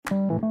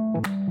We're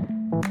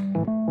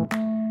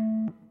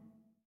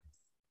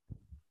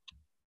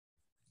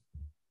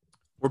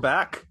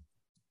back.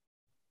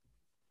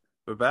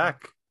 We're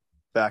back.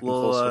 Back in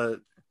full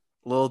swing.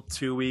 Little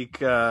 2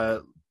 week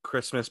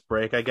Christmas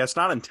break. I guess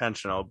not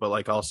intentional, but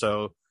like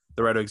also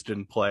the Red Wings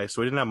didn't play,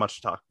 so we didn't have much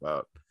to talk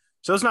about.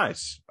 So it was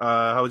nice.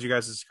 How was you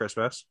guys'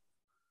 Christmas?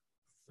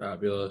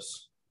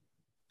 Fabulous.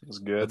 It was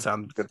good.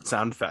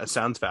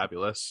 Sounds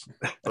fabulous.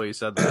 So you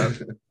said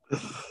that.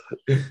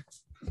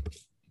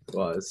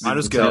 Was Mine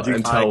was good.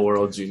 until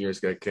World Juniors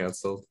get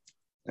canceled.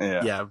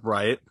 Yeah,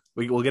 right.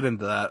 We'll get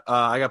into that.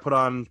 I got put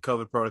on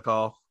COVID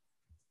protocol.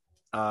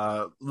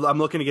 I'm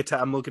looking to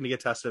get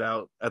tested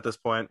out at this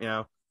point. You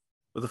know,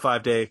 with a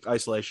 5-day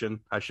isolation,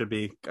 I should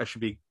be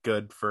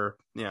good for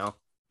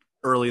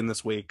early in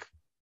this week.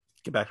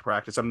 Get back to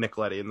practice. I'm Nick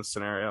Leddy in this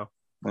scenario.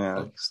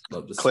 Yeah,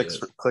 Love to see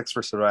clicks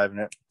for surviving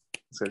it.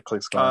 Let's get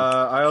clicks going.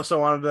 I also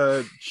wanted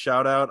to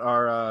shout out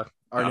our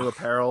new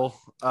apparel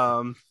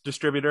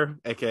distributor,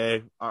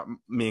 aka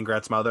me and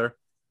Gret's mother.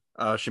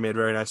 She made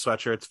very nice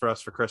sweatshirts for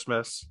us for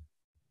Christmas,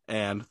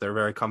 and they're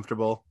very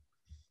comfortable.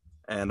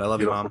 And I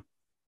love you, Mom.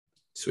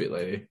 Sweet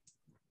lady.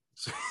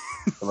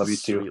 I love you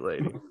too. Sweet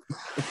lady.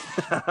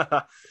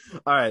 All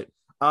right.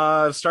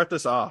 Start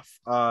this off.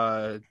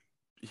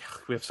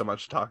 We have so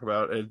much to talk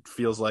about. It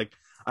feels like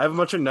I have a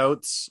bunch of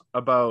notes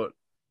about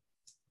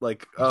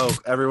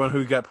everyone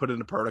who got put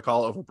into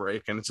protocol over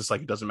break, and it's just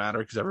like it doesn't matter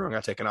because everyone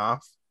got taken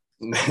off.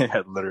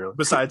 Yeah, literally.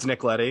 Besides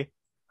Nick Leddy.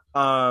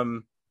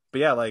 But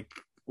yeah,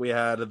 we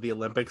had the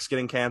Olympics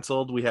getting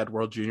canceled. We had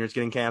World Juniors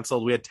getting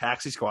canceled. We had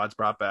taxi squads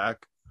brought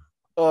back.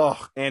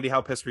 Oh, Andy,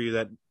 how pissed were you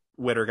that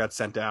Witter got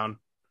sent down?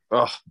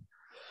 Oh,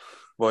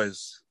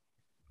 boys,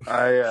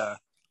 I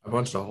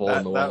punched a hole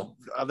in the wall.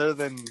 Other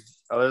than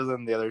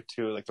the other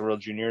two, like the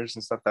World Juniors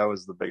and stuff, that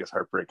was the biggest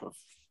heartbreak of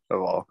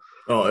all.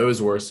 Oh, it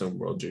was worse than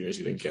World Juniors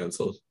getting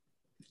canceled.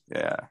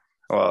 Yeah.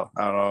 Well,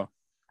 I don't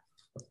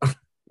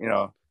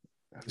know.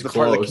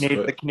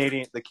 The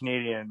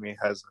Canadian in me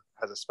has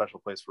a special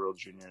place for World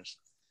Juniors.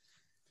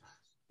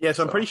 Yeah,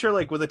 so I'm pretty sure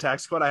with the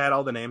tax squad, I had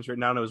all the names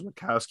written down. It was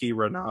Wachowski,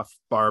 Renouf,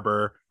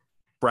 Barber,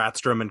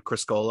 Bratstrom, and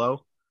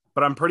Criscolo.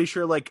 But I'm pretty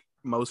sure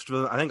most of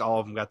them, I think all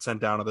of them got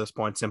sent down at this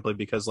point simply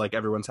because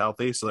everyone's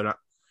healthy. So they're not.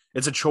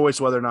 It's a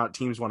choice whether or not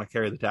teams want to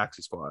carry the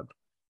taxi squad.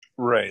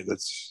 Right.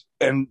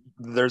 And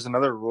there's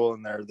another rule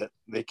in there that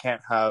they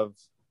can't have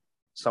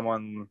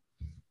someone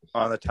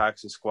on the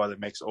taxi squad that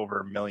makes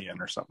over $1 million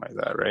or something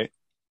like that, right?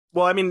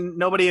 Well, I mean,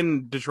 nobody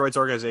in Detroit's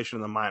organization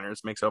in the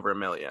minors makes over $1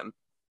 million.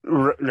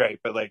 Right,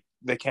 but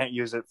they can't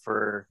use it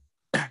for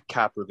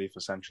cap relief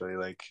essentially,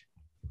 right.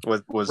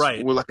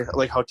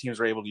 Like how teams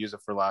were able to use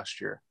it for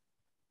last year.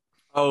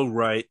 Oh,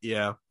 right,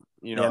 yeah.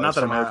 Not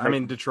that it matters. I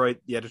mean,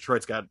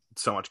 Detroit's got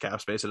so much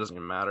cap space it doesn't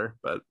even matter.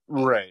 But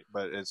right,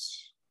 but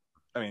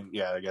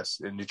I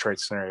guess in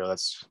Detroit's scenario,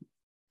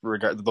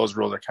 those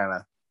rules are kind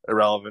of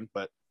irrelevant,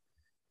 but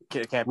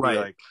it can't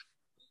be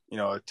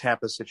a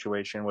Tampa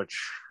situation, which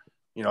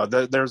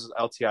there's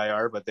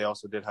LTIR, but they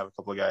also did have a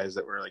couple of guys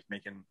that were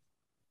making.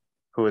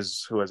 Who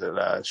was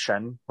it?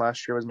 Shen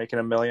last year was making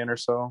 $1 million or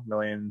so, $1.2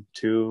 million,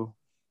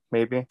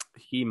 maybe.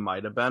 He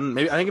might have been.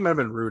 Maybe I think it might have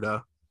been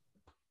Ruda.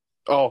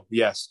 Oh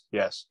yes,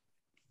 that's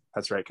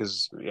right.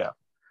 Because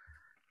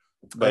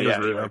but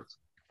yeah,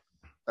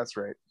 that's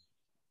right.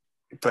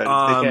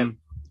 But they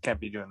can't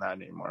be doing that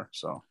anymore.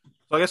 So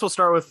I guess we'll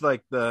start with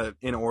the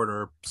in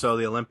order. So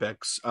the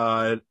Olympics.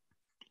 I'm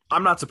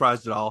not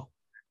surprised at all.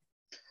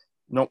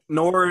 Nope.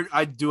 Nor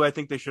I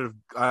think they should have.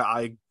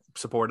 I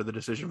supported the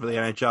decision for the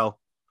NHL.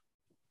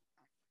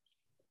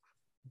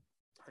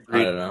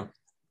 I don't know.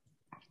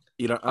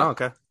 You don't? Oh,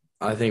 okay.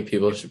 I think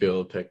people should be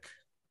able to pick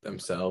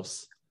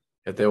themselves.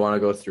 If they want to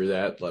go through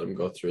that, let them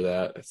go through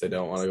that. If they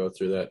don't want to go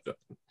through that,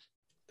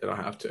 they don't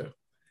have to.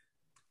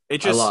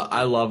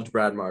 I loved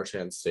Brad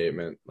Marchand's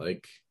statement.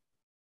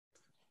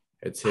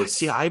 It's his.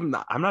 See, I'm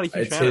not a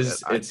huge fan of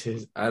it. It's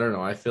his. I don't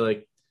know. I feel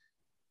like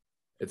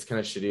it's kind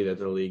of shitty that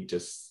the league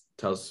just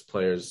tells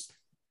players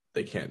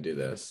they can't do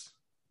this.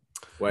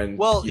 When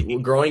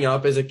growing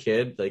up as a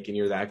kid, and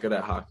you're that good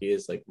at hockey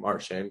as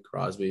Marchand,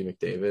 Crosby,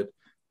 McDavid,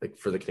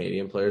 for the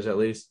Canadian players at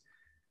least,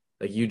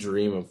 you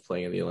dream of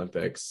playing in the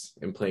Olympics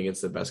and playing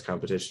against the best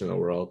competition in the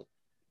world.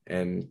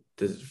 And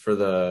it's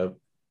going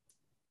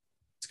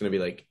to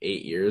be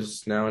 8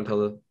 years now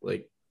until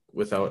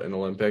without an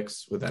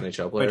Olympics with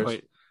NHL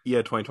players.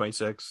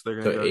 2026.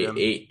 They're going to go again.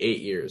 8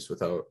 years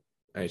without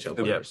NHL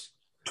players.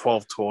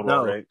 12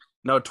 total, right?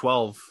 No,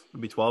 12.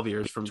 It'd be 12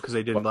 years because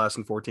they didn't last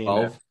in 14.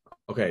 12?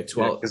 Okay,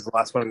 12. Because the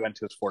last one we went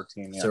to was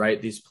 14. Yeah. So,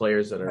 right, these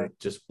players that are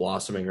just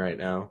blossoming right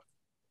now,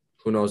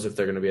 who knows if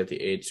they're going to be at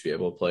the age to be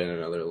able to play in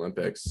another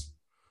Olympics.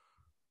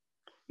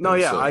 No,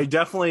 yeah, I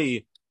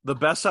definitely – the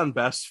best on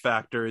best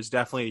factor is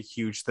definitely a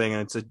huge thing,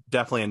 and it's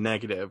definitely a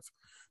negative.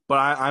 But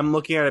I'm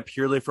looking at it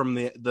purely from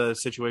the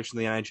situation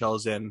the NHL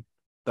is in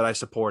that I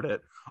support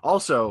it.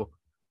 Also,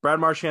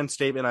 Brad Marchand's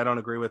statement I don't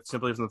agree with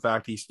simply from the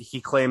fact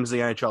he claims the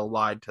NHL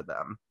lied to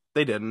them.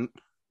 They didn't.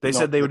 They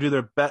said they would do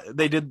their best.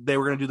 They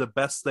were going to do the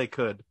best they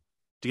could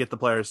to get the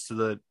players to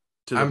the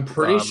I'm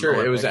pretty sure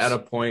Olympics. It was at a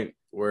point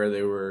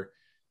where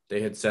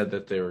they had said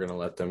that they were going to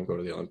let them go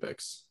to the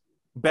Olympics.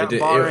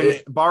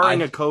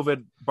 Barring a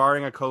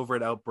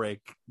COVID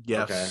outbreak,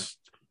 yes. Okay.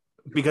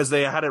 Because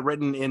they had it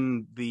written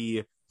in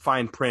the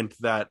fine print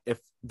that if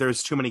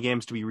there's too many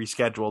games to be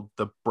rescheduled,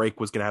 the break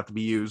was going to have to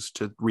be used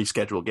to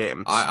reschedule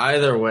games.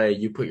 Either way,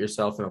 you put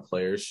yourself in a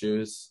player's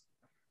shoes.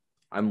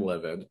 I'm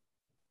livid.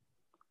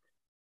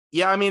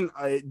 Yeah, I mean,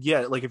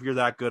 like if you're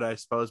that good, I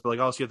suppose. But like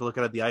also you have to look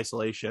at the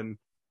isolation,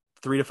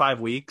 3 to 5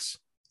 weeks.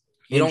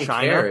 You don't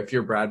care if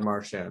you're Brad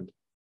Marchand.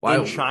 Why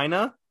in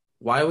China?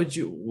 Why would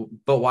you?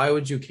 But why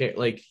would you care?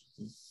 Like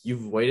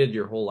you've waited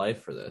your whole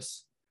life for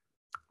this.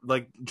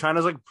 Like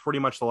China's like pretty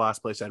much the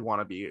last place I'd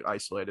want to be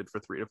isolated for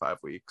 3 to 5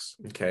 weeks.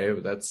 Okay,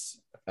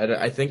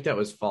 I think that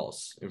was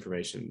false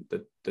information.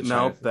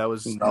 Nope, that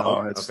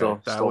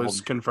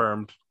was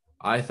confirmed.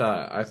 I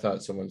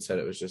thought someone said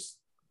it was just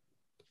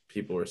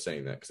people were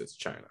saying that because it's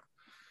China.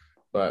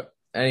 But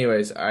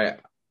anyways, I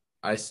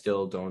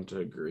still don't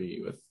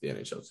agree with the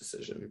NHL's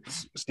decision.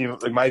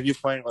 Steve, like my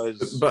viewpoint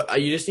was,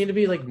 but you just need to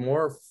be like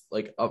more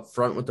like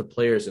upfront with the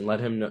players and let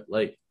him know.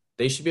 Like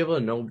they should be able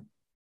to know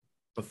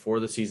before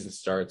the season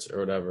starts or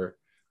whatever.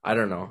 I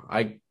don't know.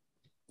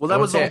 Well, that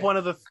was the whole point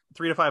of the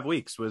 3 to 5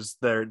 weeks was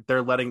they're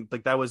letting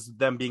like that was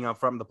them being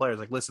upfront with the players.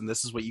 Like, listen,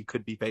 this is what you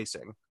could be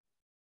facing.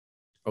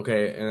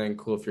 Okay, and then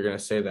cool. If you're gonna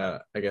say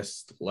that, I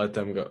guess let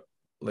them go.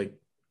 Like,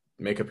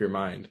 make up your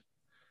mind.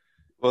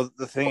 Well,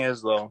 the thing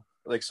is though,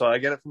 like, so I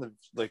get it from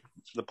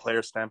the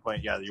player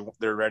standpoint. Yeah,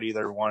 they're ready.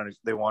 They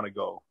want to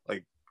go.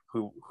 Like,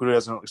 who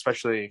doesn't?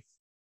 Especially,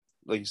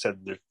 like you said,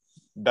 the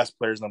best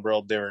players in the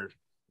world. The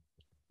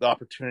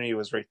opportunity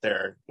was right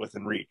there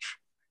within reach,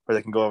 where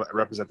they can go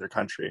represent their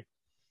country.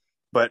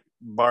 But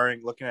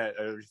looking at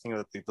everything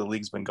that the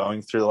league's been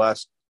going through the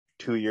last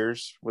 2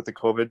 years with the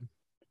COVID,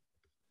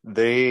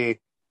 they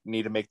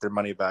need to make their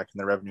money back and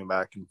their revenue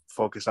back and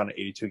focus on an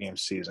 82-game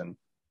season.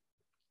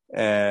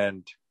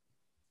 And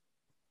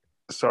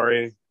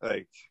sorry,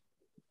 like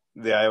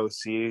the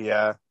IOC,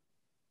 yeah,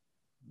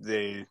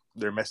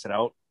 they're missing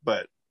out.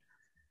 But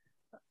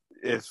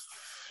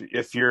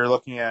if you're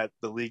looking at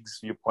the league's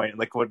viewpoint,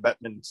 like what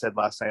Bettman said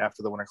last night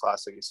after the Winter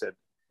Classic, he said,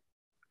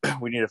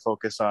 we need to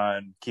focus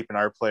on keeping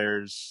our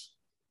players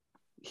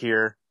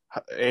here,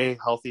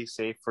 healthy,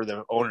 safe for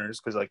the owners,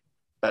 because like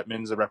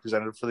Bettman's a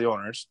representative for the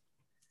owners.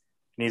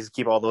 He needs to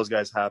keep all those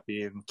guys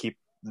happy and keep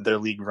their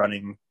league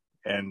running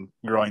and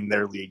growing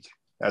their league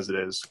as it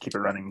is. Keep it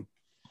running.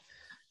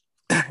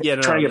 Yeah,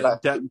 trying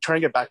to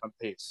get back on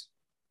pace.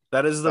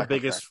 That is the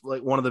biggest,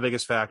 like one of the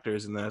biggest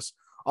factors in this.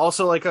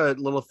 Also, like a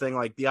little thing,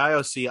 like the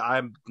IOC,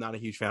 I'm not a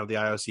huge fan of the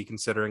IOC,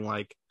 considering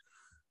like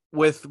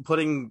with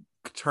putting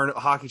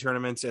hockey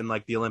tournaments and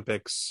like the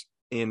Olympics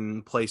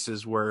in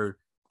places where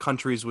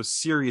countries with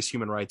serious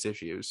human rights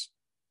issues.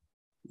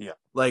 Yeah,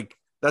 like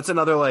that's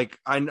another like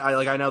I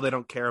know they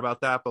don't care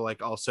about that, but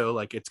like also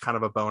like it's kind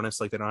of a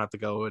bonus. Like they don't have to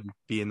go and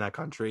be in that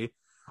country.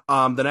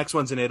 The next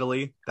one's in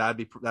Italy.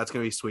 That's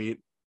gonna be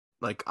sweet.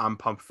 Like I'm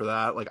pumped for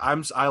that. Like I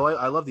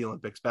love the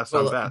Olympics. Best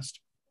on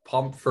best.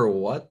 Pumped for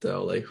what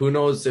though? Like who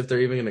knows if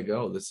they're even gonna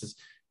go? This is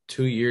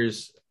 2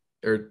 years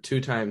or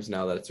 2 times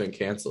now that it's been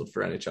canceled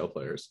for NHL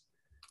players.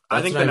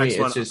 I think the next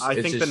one.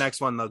 I think the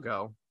next one they'll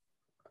go.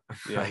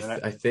 Yeah,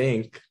 I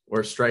think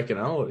we're striking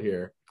out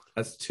here.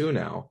 That's 2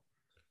 now.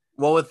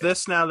 Well, with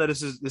this now that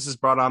this is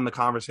brought on the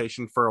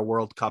conversation for a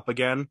World Cup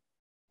again.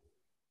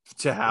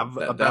 To have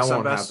a best that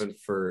won't happen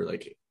for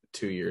like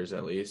 2 years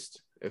at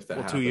least. If that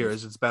happens. 2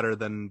 years, it's better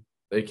than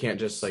they can't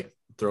just like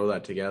throw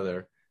that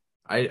together.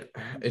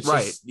 It's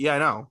right. Just, yeah, I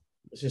know.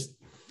 It's just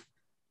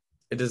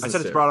it doesn't. I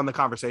said it's brought on the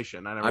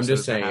conversation. I'm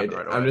just saying.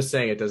 I'm just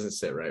saying it doesn't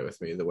sit right with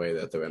me the way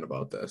that they went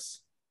about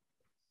this.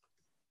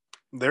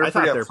 They're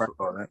pretty upfront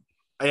on it.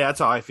 Yeah, that's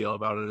how I feel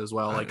about it as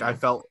well. Like I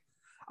felt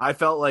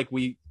like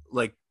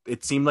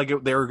it seemed like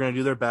they were going to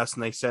do their best,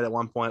 and they said at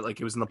one point like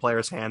it was in the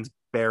players' hands,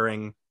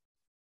 bearing,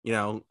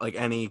 like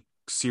any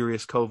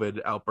serious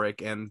COVID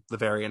outbreak, and the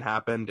variant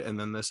happened, and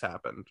then this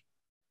happened,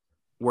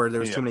 where there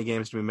was too many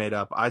games to be made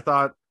up. I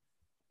thought,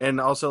 and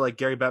also like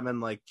Gary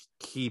Bettman, like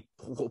he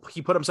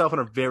put himself in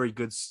a very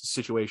good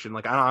situation.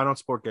 Like I don't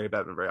support Gary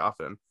Bettman very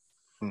often,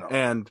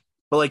 no.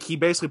 But like he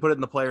basically put it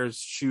in the players'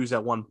 shoes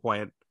at one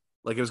point.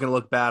 Like it was going to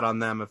look bad on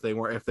them if they're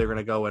going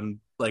to go and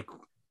like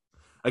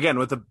again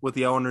with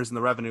the owners and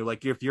the revenue.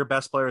 Like if your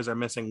best players are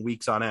missing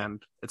weeks on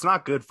end, it's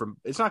not good for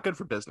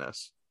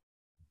business.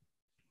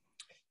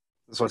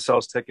 That's what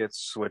sells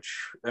tickets.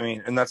 Which I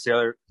mean, and that's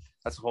a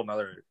whole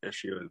nother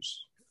issue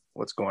is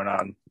what's going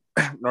on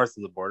north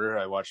of the border.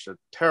 I watched a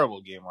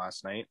terrible game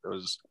last night. There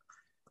was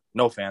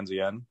no fans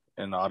again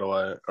in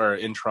Ottawa or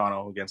in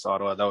Toronto against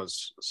Ottawa. That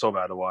was so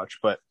bad to watch,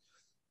 but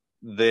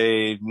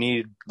they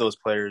need those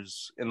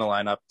players in the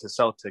lineup to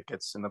sell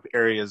tickets in the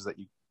areas that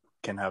you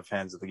can have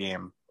fans at the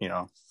game,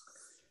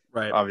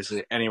 right.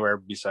 Obviously anywhere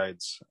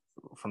besides,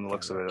 from the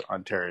looks of it,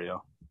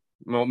 Ontario,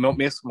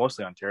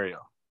 mostly Ontario.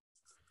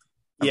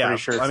 I'm pretty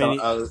sure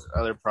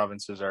other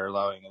provinces are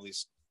allowing at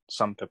least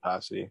some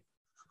capacity.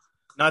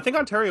 No, I think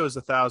Ontario was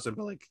 1,000,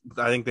 but like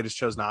I think they just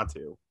chose not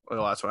to. The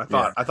last one,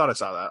 I thought I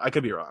saw that. I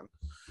could be wrong.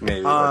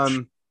 Maybe.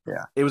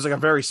 Yeah, it was like a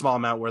very small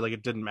amount where like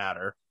it didn't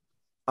matter.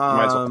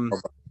 might as well.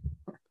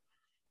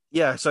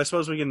 Yeah, so I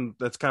suppose we can.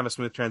 That's kind of a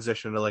smooth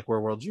transition to like where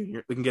World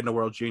Junior. We can get into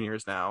World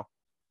Juniors now,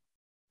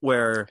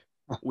 where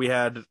we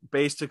had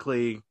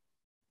basically,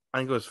 I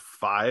think it was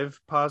 5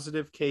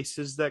 positive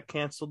cases that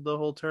canceled the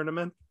whole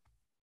tournament.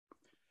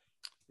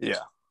 Yeah.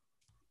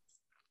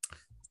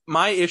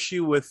 My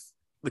issue with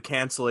the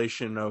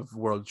cancellation of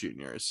World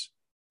Juniors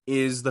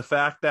is the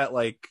fact that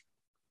like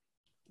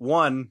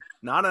one,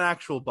 not an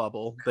actual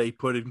bubble. They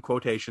put in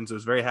quotations. It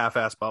was a very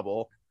half-ass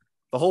bubble.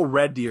 The whole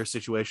Red Deer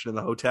situation in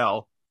the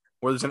hotel,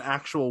 where there's an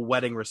actual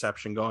wedding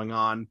reception going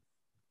on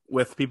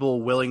with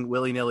people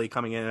willy-nilly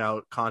coming in and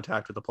out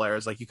contact with the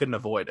players. Like you couldn't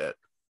avoid it.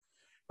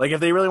 Like if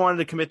they really wanted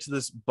to commit to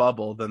this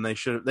bubble, then they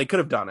could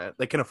have done it.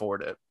 They can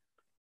afford it.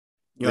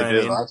 You know they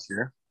did it last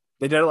year.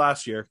 They did it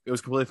last year. It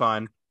was completely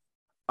fine.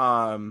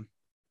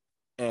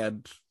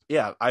 And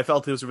yeah, I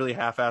felt it was a really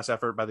half-ass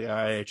effort by the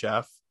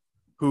IHF,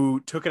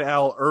 who took an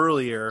L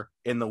earlier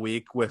in the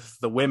week with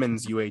the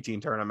women's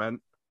U18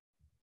 tournament.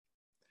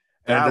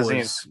 And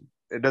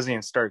it doesn't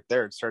even start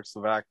there. It starts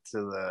back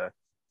to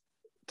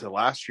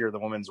last year, the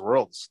women's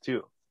worlds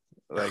too.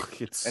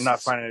 Like and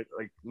not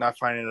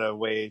finding a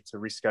way to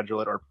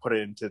reschedule it or put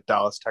it into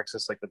Dallas,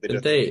 Texas, like that they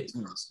did.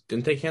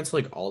 Didn't they cancel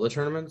like all the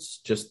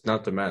tournaments? Just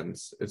not the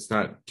men's. It's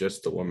not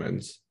just the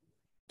women's.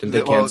 Didn't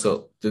they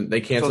cancel?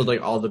 They canceled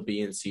like all the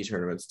B and C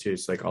tournaments too.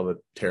 It's like all the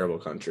terrible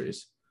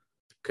countries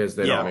because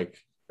they don't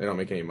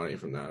make any money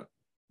from that.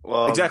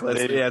 Well, exactly.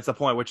 It's the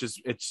point, which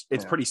is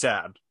it's pretty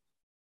sad.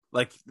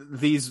 Like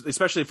these,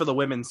 especially for the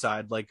women's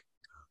side, like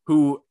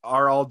who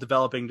are all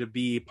developing to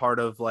be part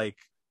of like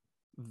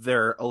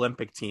their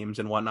Olympic teams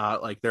and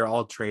whatnot. Like they're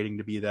all trading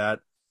to be that.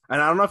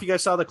 And I don't know if you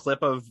guys saw the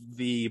clip of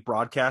the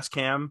broadcast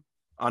cam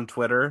on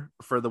Twitter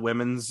for the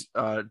women's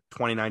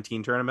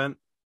 2019 tournament.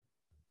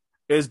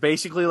 It was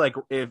basically like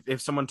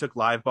if someone took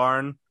Live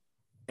Barn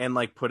and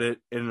like put it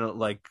in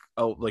like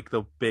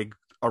the big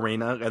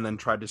arena and then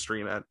tried to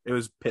stream it. It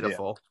was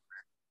pitiful.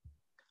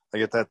 Yeah. I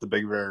get that, the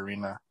Big Bear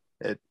Arena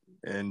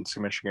in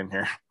Michigan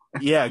here.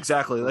 Yeah,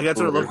 exactly. Like that's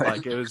what it looked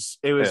like. It was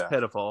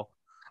pitiful.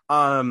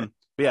 But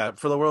yeah,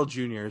 for the World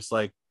Juniors,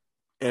 like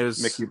it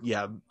was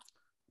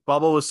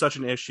bubble was such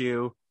an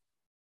issue,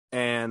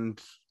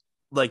 and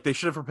like they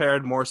should have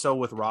prepared more so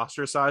with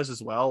roster size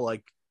as well.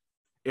 Like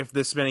if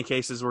this many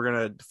cases were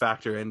going to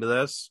factor into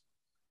this,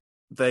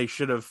 they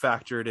should have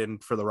factored in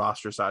for the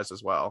roster size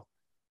as well.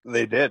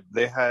 They did.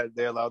 They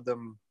allowed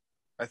them,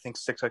 I think,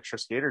 6 extra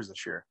skaters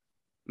this year.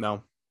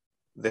 No,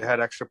 they had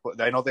extra.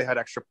 I know they had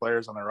extra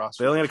players on their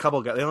roster. They only had a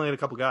couple. They only had a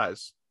couple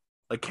guys.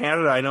 Like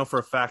Canada, I know for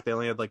a fact they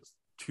only had like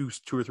two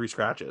or three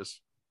scratches.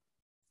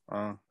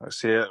 I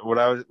see it. What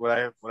I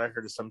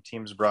heard is some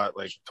teams brought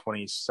like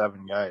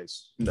 27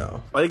 guys.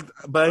 No, I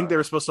think they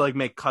were supposed to like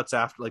make cuts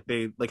after like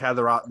they like had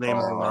the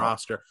names on the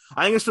roster.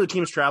 I think it's for the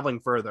teams traveling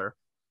further.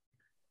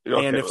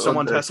 Okay, and if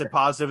someone tested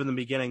positive in the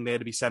beginning, they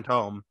had to be sent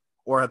home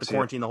or had to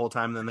quarantine the whole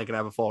time. And then they can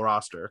have a full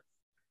roster.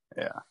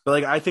 Yeah, but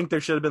like I think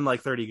there should have been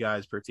like 30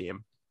 guys per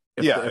team.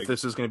 If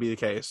this is going to be the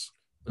case.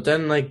 But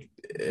then like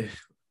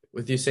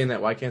with you saying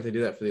that, why can't they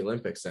do that for the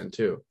Olympics then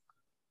too?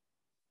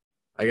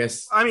 I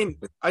guess. I mean,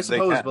 I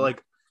suppose, but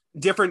like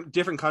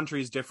different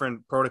countries,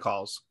 different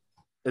protocols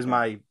is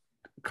my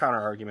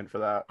counter argument for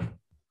that.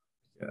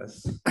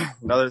 Yes.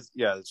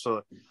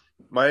 So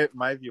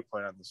my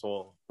viewpoint on this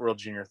whole World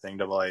Junior thing,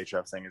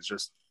 IHF thing, is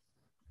just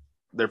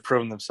they're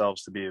proving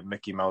themselves to be a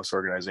Mickey Mouse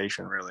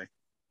organization, really.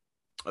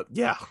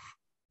 Yeah.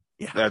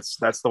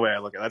 That's the way I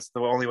look at it. That's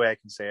the only way I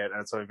can say it.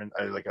 And it's even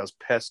I was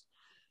pissed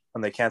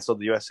when they canceled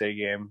the USA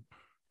game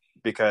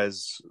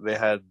because they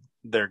had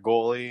their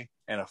goalie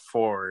and a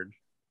forward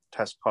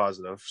test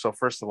positive. So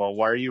first of all,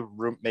 why are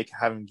you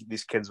having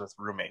these kids with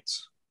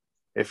roommates?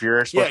 If you're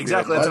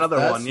exactly, that's another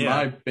one. Yeah,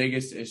 my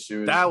biggest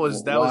issue. That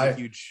was a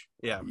huge.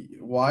 Yeah,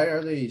 why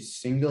are they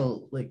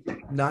single? Like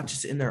not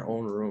just in their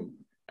own room,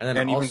 and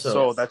then even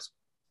so, that's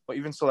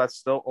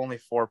still only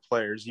 4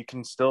 players. You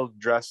can still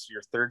dress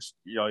your third.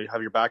 You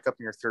have your backup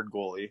and your third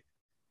goalie,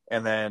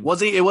 and then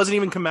it wasn't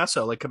even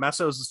Comesso. Like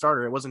Comesso was the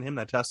starter. It wasn't him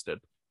that tested.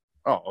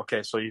 Oh,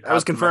 okay. So that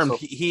was confirmed.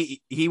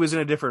 He was in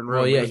a different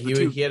room. Well, yeah,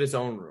 he had his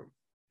own room.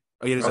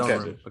 Oh, he had his own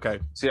room. Okay.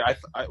 See,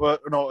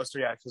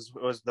 because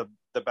it was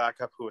the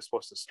backup who was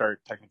supposed to start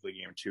technically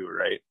game 2,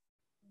 right?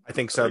 I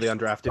think so. The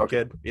undrafted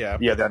kid. Yeah,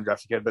 the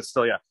undrafted kid, but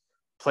still,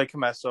 play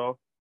Comesso,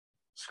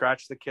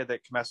 scratch the kid that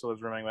Comesso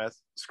was rooming with,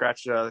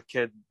 scratch the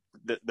kid,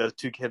 the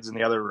 2 kids in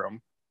the other room,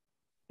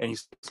 and you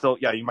still,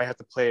 you might have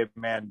to play a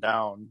man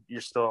down.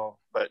 You're still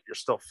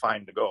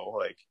fine to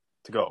go,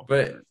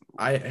 But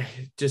it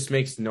just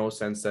makes no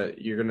sense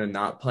that you're gonna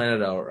not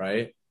plan it out,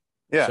 right?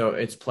 Yeah. So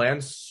it's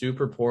planned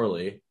super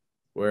poorly,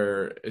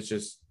 where it's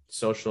just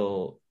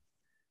social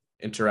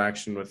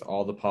interaction with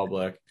all the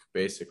public,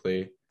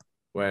 basically,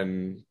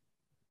 when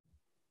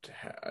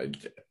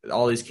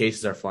all these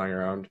cases are flying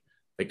around.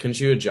 Like, couldn't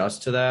you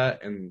adjust to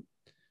that and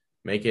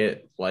make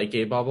it like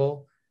a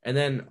bubble? And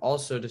then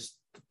also just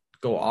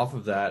go off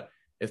of that,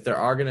 if there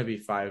are going to be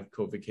 5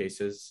 COVID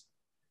cases,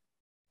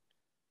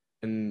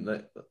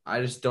 and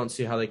I just don't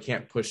see how they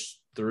can't push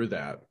through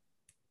that.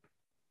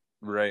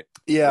 Right.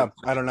 Yeah,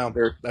 I don't know.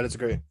 That is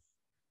great.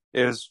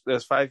 There's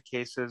 5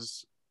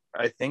 cases.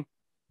 I think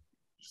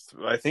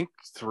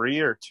 3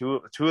 or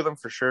 2 of them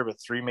for sure,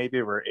 but 3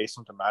 maybe were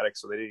asymptomatic,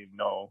 so they didn't even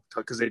know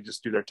because they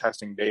just do their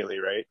testing daily,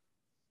 right?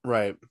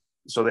 Right.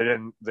 So they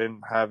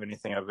didn't have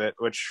anything of it,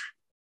 which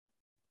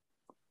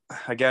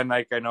again,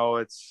 like I know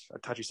it's a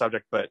touchy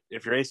subject, but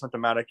if you're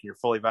asymptomatic, you're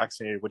fully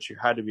vaccinated, which you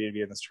had to be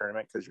in this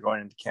tournament because you're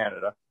going into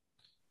Canada,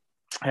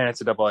 and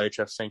it's a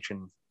IIHF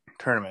sanctioned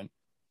tournament.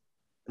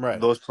 Right.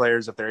 Those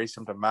players, if they're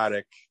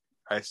asymptomatic,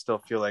 I still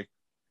feel like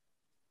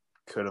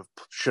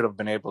should have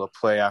been able to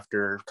play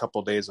after a couple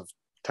of days of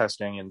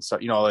testing, and so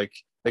like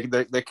they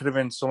could have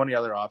been so many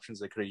other options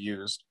they could have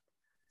used.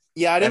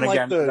 Yeah, I didn't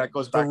like that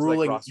goes back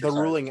ruling. To like the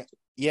ruling.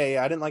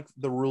 Yeah, I didn't like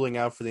the ruling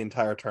out for the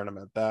entire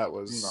tournament. That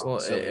was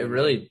it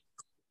really.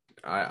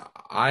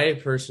 I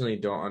personally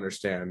don't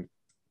understand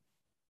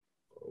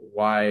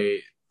why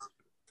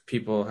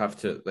people have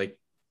to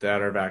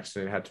that are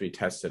vaccinated have to be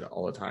tested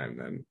all the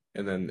time.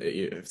 Then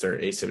if they're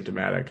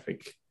asymptomatic,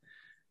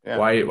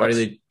 why do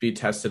they be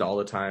tested all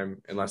the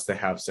time unless they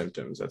have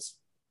symptoms?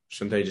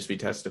 Shouldn't they just be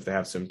tested if they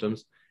have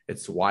symptoms?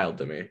 It's wild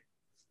to me.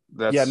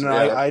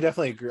 I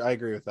definitely agree. I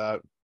agree with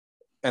that.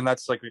 And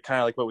that's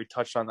kind of like what we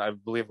touched on, I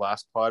believe,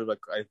 last pod. Like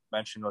I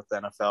mentioned with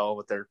the NFL,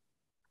 what they're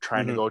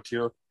trying to go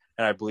to,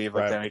 and I believe the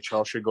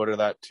NHL should go to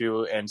that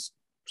too. And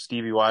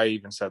Stevie Y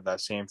even said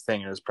that same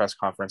thing in his press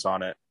conference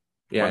on it.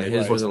 Yeah, and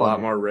his was a lot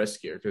more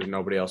riskier because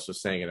nobody else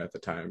was saying it at the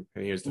time,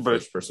 and he was the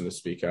first person to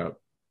speak up.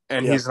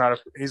 And he's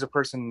a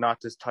person not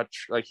to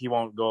touch, he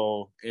won't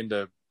go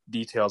into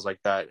details like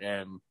that.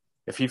 And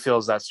if he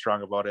feels that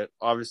strong about it,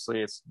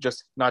 obviously it's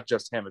just not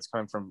just him, it's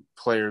coming from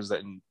players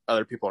and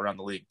other people around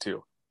the league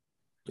too.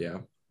 Yeah.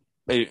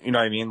 You know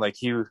what I mean?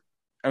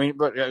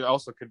 But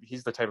also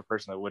he's the type of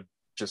person that wouldn't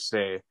just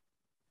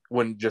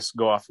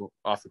go off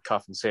the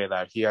cuff and say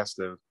that.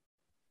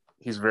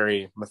 He's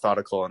very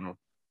methodical in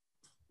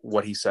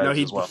what he says. No,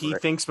 he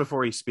thinks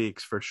before he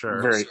speaks, for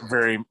sure. Very,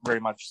 very, very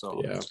much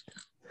so. Yeah.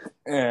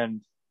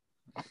 And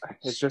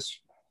it's just,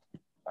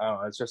 I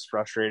don't know, it's just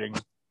frustrating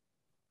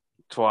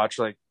to watch.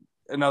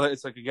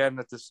 It's again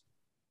at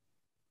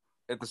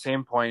the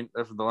same point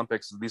of the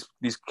Olympics,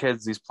 these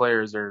kids, these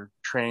players are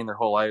training their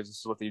whole lives. This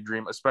is what they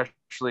dream,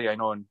 especially I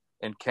know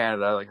in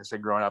Canada, like I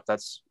said, growing up,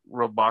 that's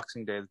World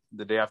Boxing Day,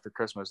 the day after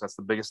Christmas. That's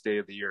the biggest day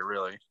of the year,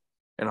 really,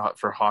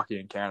 for hockey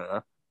in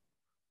Canada.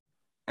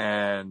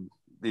 And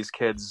these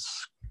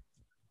kids,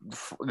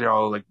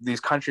 these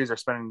countries are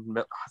spending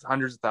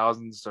hundreds of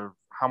thousands of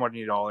how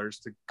many dollars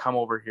to come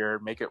over here,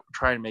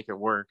 try and make it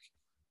work.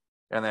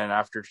 And then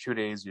after 2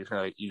 days, you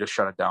just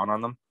shut it down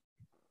on them.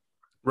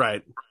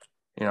 Right.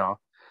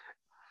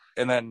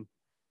 And then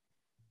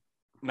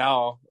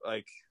now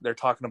they're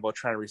talking about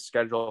trying to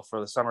reschedule for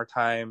the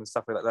summertime and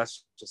stuff like that.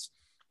 That's just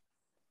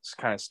it's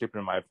kind of stupid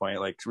in my point.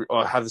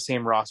 Have the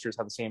same rosters,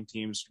 have the same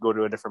teams, go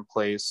to a different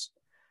place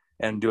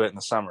and do it in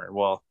the summer.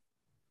 Well,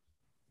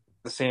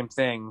 the same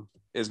thing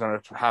is going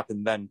to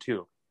happen then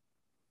too.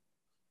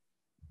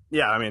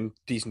 Yeah,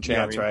 decent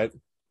chance, right?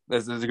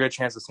 There's a good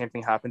chance the same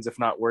thing happens, if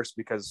not worse,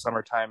 because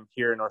summertime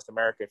here in North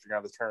America, if you're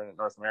going to have the tournament in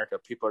North America,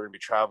 people are going to be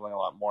traveling a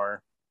lot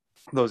more.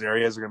 Those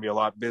areas are going to be a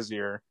lot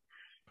busier,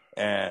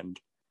 and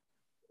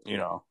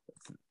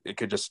it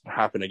could just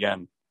happen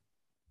again.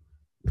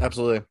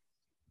 Absolutely.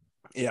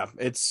 Yeah,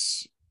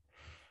 it's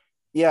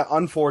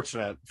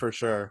unfortunate for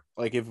sure.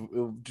 If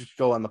just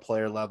go on the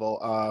player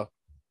level,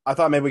 I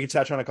thought maybe we could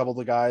touch on a couple of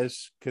the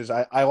guys because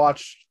I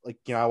watched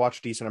I watched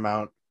a decent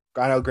amount.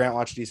 I know Grant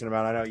watched a decent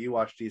amount. I know you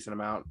watched a decent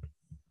amount.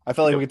 I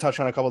felt like we could touch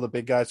on a couple of the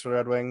big guys for the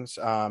Red Wings.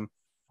 A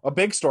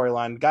big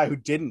storyline, guy who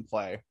didn't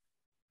play,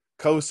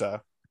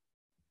 Kosa.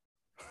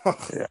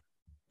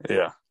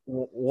 Yeah.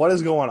 What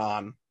is going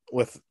on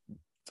with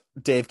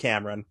Dave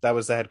Cameron? That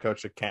was the head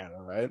coach of Canada,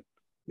 right?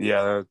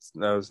 Yeah,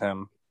 that was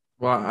him.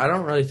 Well, I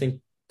don't really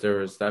think there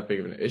was that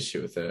big of an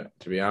issue with it,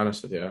 to be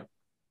honest with you.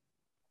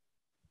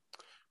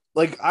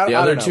 The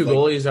other two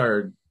goalies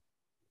are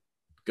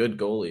good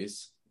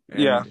goalies.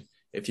 And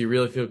if you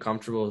really feel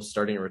comfortable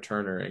starting a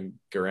returner, and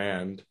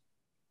Garand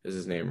is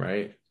his name,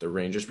 right? The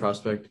Rangers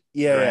prospect.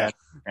 Yeah.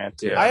 I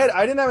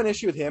didn't have an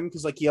issue with him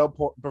because he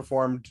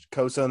outperformed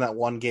Kosa in that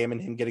one game,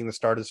 and him getting the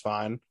start is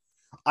fine.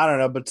 I don't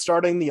know, but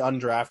starting the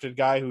undrafted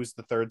guy who's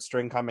the third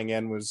string coming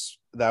in was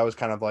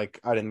kind of I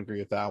didn't agree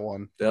with that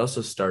one. They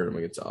also started him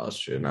against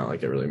Austria, not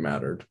like it really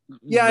mattered.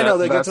 Yeah, I know.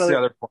 That's the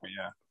other point.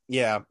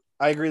 Yeah,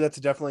 I agree. That's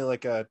definitely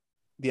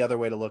the other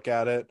way to look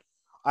at it.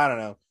 I don't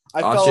know.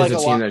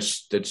 Austria's a team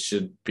that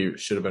should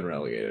have been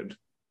relegated.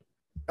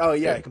 Oh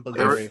yeah, I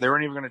completely agree. They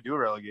weren't even going to do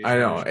relegation. I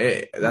know.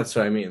 That's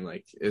what I mean.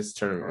 His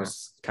tournament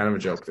was kind of a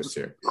joke this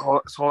year.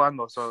 Hold on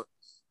though. So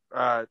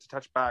to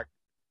touch back,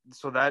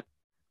 so that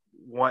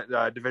one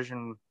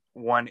Division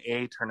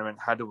 1A tournament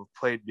had to have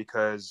played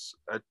because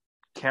I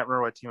can't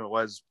remember what team it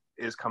was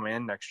is coming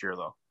in next year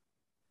though,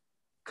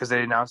 because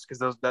they announced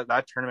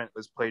that tournament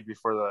was played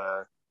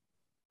before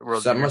So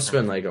that must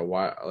have been like a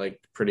while, like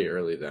pretty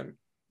early then.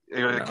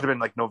 It could have been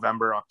like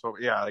November,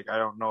 October. Yeah, like I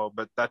don't know,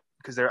 but that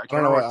because I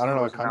don't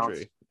know what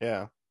country.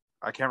 Yeah,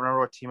 I can't remember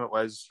what team it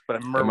was, but I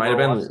remember it might have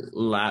been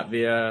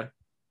Latvia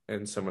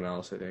and someone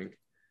else. I think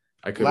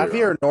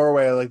Latvia or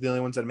Norway are like the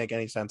only ones that make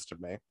any sense to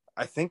me.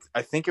 I think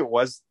it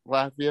was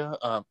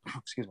Latvia.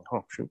 Excuse me.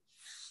 Oh shoot.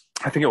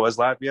 I think it was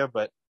Latvia,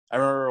 but I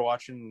remember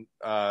watching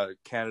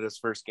Canada's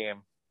first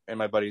game in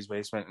my buddy's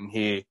basement, and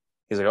he's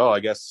like, "Oh,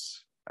 I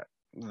guess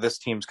this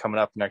team's coming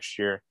up next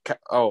year."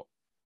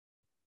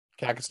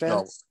 Kazakhstan?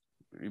 No,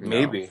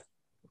 maybe.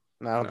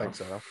 No, I don't think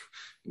so.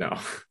 No,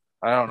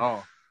 I don't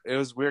know. It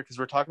was weird because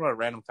we're talking about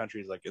random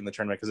countries like in the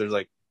tournament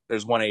because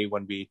there's 1A,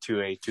 1B,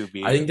 2A,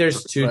 2B. I think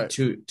there's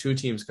two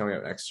teams coming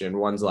up next year, and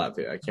one's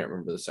Latvia. I can't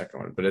remember the second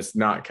one, but it's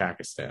not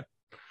Kazakhstan.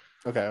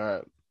 Okay, all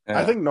right. Yeah.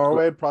 I think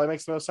Norway probably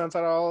makes the most sense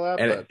out of all of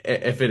that. And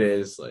if it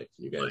is, like,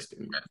 you guys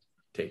can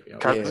take me out.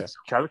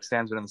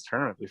 Kazakhstan's been in this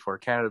tournament before.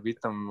 Canada beat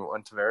them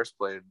when Tavares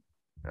played.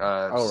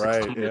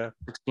 16-2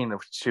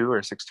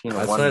 or 16-1.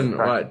 That's when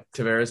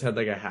Tavares had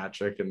like a hat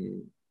trick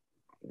and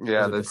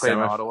they played in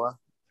Ottawa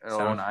in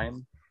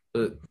 2009.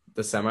 The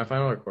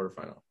semifinal or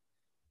quarterfinal,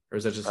 or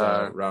is that just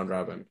a round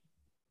robin?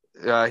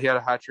 He had a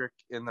hat trick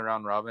in the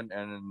round robin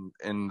and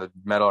in the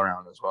medal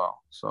round as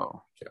well.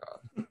 So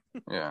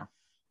yeah,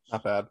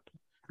 not bad.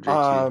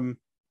 JT.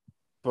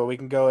 But we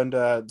can go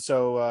into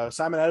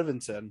Simon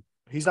Edvinsson.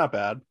 He's not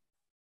bad.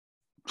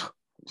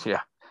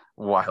 Yeah,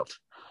 wild.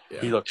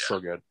 Yeah. He looked so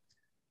good.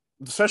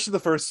 Especially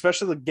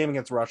the game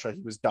against Russia,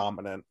 he was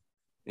dominant.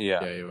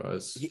 Yeah, he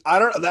was. I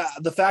don't know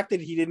the fact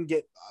that he didn't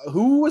get.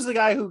 Who was the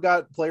guy who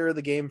got player of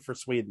the game for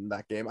Sweden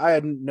that game? I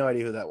had no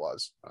idea who that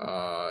was.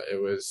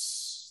 It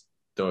was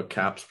the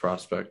Caps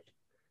prospect.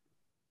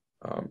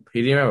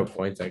 He didn't even have a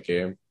point that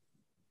game.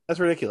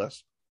 That's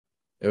ridiculous.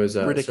 It was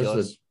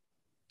ridiculous.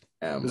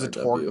 Was it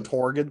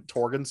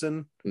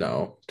Torgensen?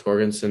 No,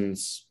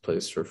 Torgensen's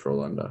plays for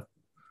Frölunda.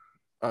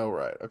 Oh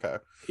right, okay.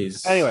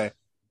 Anyway.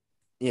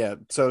 Yeah,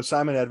 so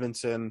Simon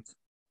Edvinsson,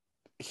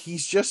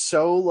 he's just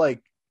so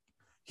like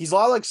he's a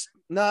lot like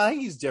I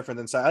think he's different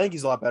than Seider. I think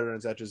he's a lot better in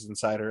his edges than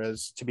Seider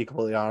is, to be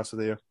completely honest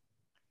with you.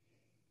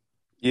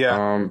 Yeah.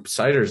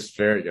 Seider's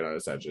very good on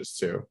his edges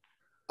too.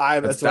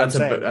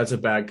 That's a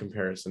bad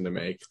comparison to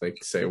make.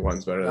 Like say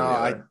one's better than the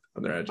other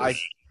on their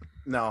edges.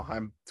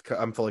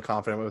 I'm fully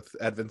confident with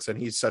Edvinsson.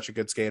 He's such a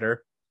good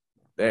skater.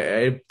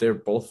 They're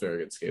both very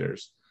good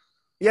skaters.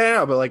 Yeah, I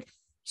know, but like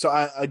so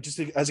I just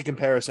as a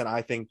comparison,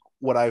 I think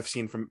what I've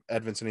seen from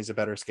Edvinsson, he's a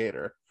better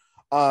skater.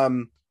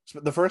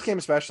 The first game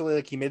especially,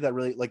 like he made that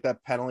really like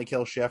that penalty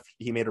kill shift.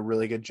 He made a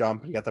really good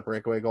jump. He got the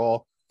breakaway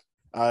goal.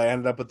 I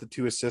ended up with the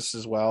 2 assists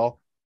as well.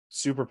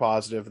 Super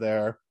positive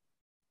there.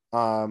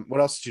 What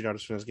else did you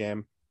notice from this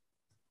game?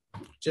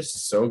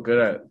 Just so good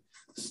at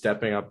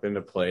stepping up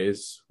into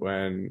plays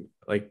when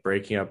like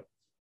breaking up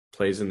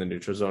plays in the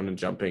neutral zone and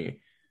jumping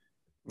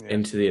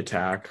into the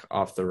attack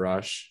off the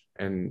rush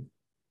and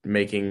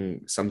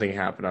making something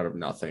happen out of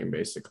nothing,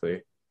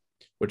 basically,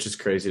 which is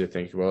crazy to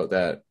think about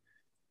that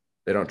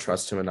they don't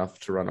trust him enough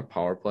to run a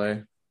power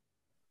play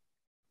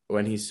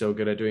when he's so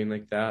good at doing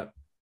like that.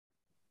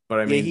 But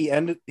I mean, he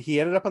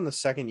ended up on the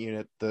second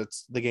unit.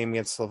 That's the game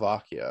against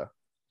Slovakia.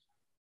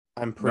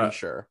 I'm pretty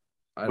sure.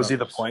 Was he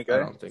the point guy? I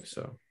don't think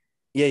so.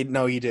 Yeah,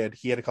 no, he did.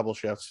 He had a couple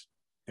shifts.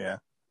 Yeah,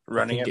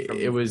 running it.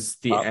 It was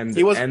the end.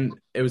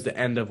 It was the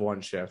end of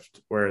one shift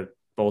where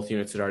both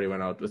units had already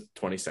went out with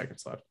 20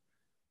 seconds left.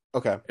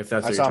 Okay, if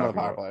that's what I saw him on the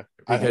power play.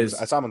 Because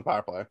I saw him on the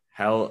power play.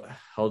 Helge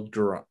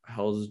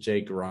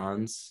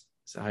Grans.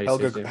 Is that how you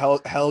say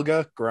it?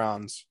 Helge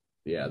Grans.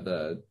 Yeah,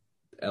 the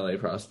LA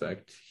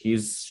prospect.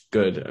 He's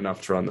good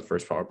enough to run the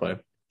first power play.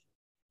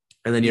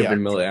 And then you have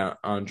Emil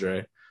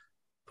Andre,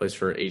 plays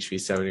for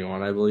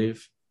HV71, I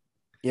believe.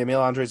 Yeah,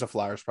 Emil Andre's a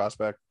Flyers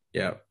prospect.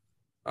 Yeah.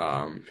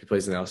 He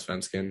plays in the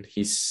Allsvenskan.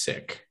 He's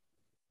sick.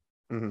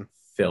 Mm-hmm.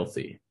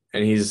 Filthy.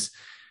 And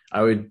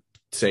I would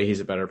say he's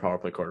a better power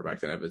play quarterback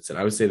than Edvinsson.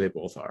 I would say they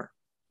both are,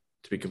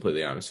 to be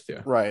completely honest with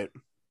you. Right.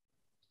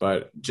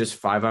 But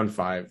just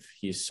 5-on-5,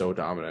 he's so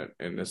dominant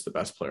and is the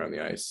best player on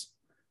the ice.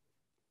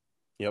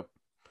 Yep.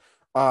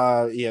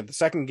 The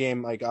second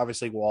game, like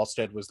obviously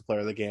Wallstead was the player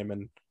of the game,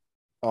 and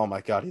oh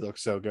my god, he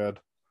looks so good.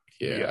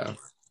 Yeah.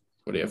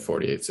 What do you have?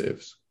 48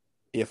 saves.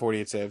 Yeah,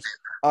 48 saves.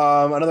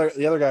 Our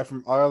other guy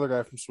from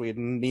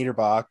Sweden,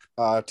 Niederbach,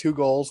 2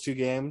 goals, 2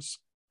 games.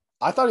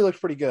 I thought he looked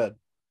pretty good.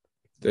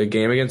 The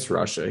game against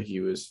Russia, he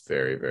was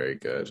very, very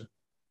good.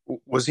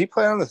 Was he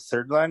playing on the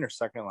third line or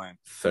second line?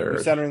 Third. He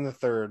was centering the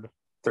third.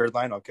 Third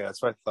line, okay,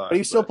 that's what I thought. But he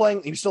was still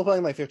playing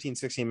like 15,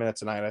 16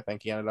 minutes a night, I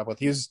think he ended up with.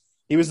 He was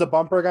the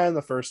bumper guy in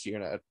the first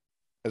unit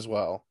as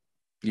well.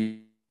 Yeah,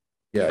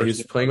 he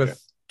was playing with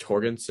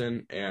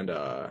Torgensen and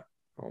oh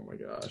my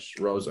gosh,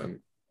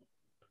 Rosen.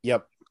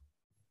 Yep.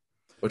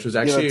 Which was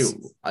actually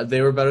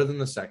they were better than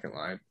the second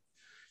line,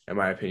 in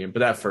my opinion. But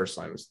that first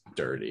line was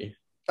dirty.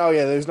 Oh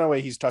yeah, there's no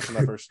way he's touching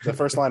the first. The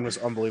first line was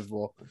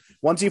unbelievable.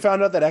 Once you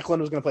found out that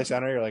Eklund was going to play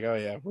center, you're like, oh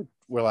yeah,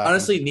 we're laughing.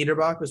 Honestly,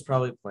 Niederbach was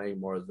probably playing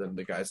more than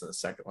the guys on the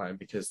second line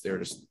because they were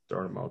just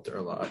throwing him out there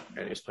a lot,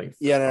 and he was playing.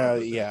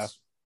 Yeah.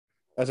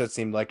 As it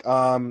seemed like.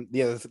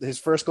 Yeah, his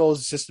first goal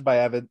was assisted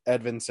by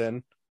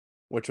Edvinson,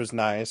 which was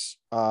nice.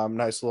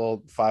 Nice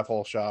little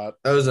 5-hole shot.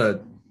 That was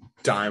a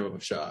dime of a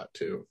shot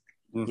too.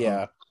 Mm-hmm.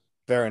 Yeah,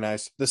 very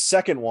nice. The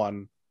second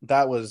one,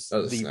 that was the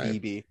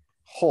BB.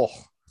 Oh,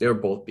 they were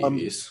both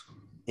BBs.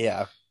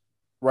 Yeah,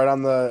 right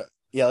on the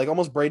like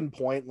almost Braden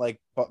Point, like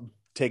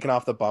taking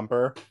off the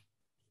bumper.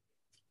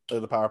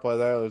 The power play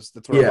there. That's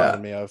what it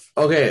reminded me of.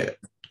 Okay,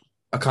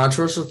 a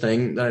controversial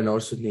thing that I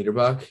noticed with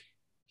Niederbach,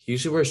 he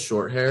usually wears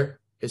short hair.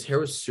 His hair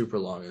was super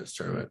long in this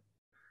tournament.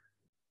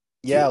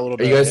 Yeah, a little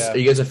bit. Are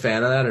you guys a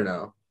fan of that or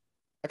no?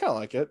 I kind of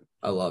like it.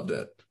 I loved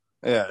it.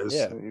 Yeah,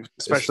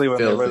 especially when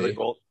they wear the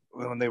gold.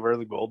 When they wear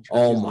the gold.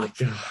 Oh my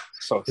god,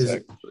 so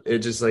sick! It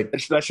just like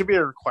that should be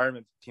a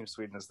requirement for Team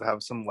Sweden is to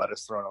have some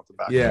lettuce thrown out the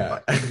back. Yeah,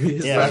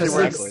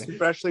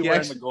 especially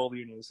wearing the gold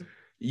unis.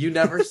 You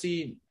never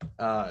see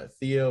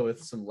Theo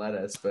with some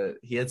lettuce, but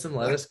he had some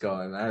lettuce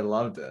going. I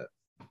loved it.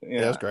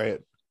 Yeah, that was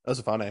great. That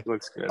was funny.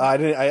 Looks good. I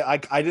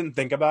didn't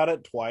think about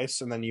it twice,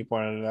 and then you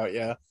pointed it out.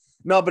 Yeah,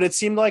 no, but it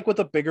seemed like with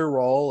a bigger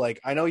role. Like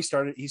I know he's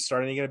starting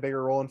to get a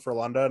bigger role in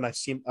Frölunda, and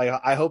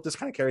I hope this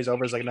kind of carries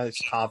over as like a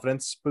nice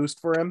confidence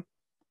boost for him.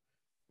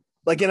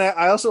 Like, and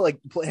I also like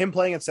him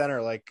playing at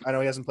center. Like, I know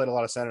he hasn't played a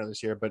lot of center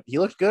this year, but he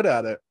looked good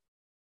at it.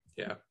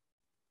 Yeah.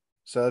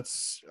 So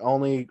it's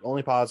only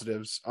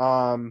positives.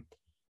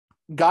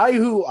 Guy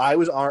who I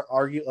was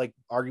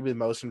arguably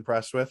most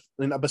impressed with,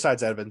 and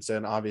besides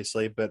Edvinson,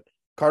 obviously, but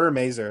Carter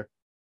Mazur.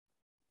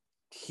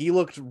 He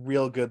looked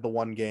real good the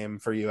one game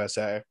for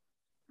USA.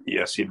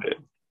 Yes, he did.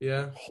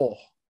 Yeah. Oh,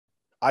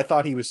 I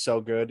thought he was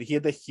so good. He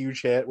had the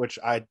huge hit, which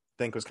I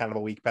think was kind of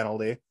a weak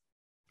penalty.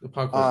 The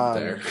puck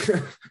wasn't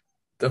there.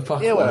 The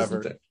puck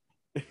wasn't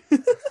there.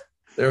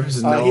 There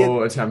was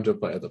no attempt to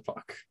play at the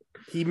puck.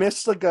 He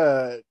missed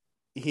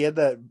he had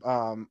that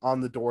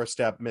on the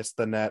doorstep, missed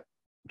the net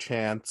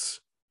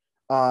chance.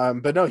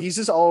 But no, he's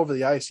just all over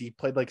the ice. He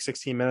played like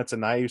 16 minutes a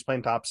night. He was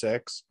playing top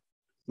six.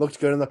 Looked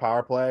good in the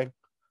power play.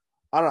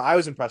 I don't know. I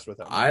was impressed with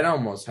him. I'd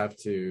almost have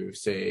to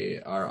say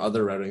our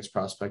other Red Wings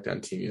prospect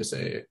on Team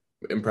USA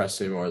impressed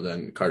me more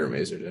than Carter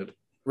Mazur did.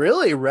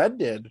 Really? Red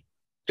did?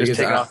 Just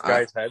taking off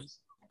guys' heads?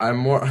 I'm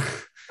more...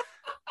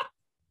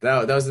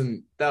 That was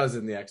in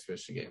the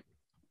exhibition game.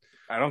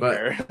 I don't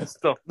care.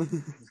 Still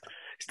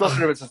should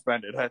have been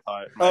suspended. I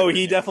thought.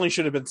 He definitely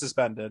should have been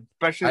suspended,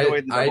 especially the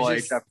way the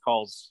HF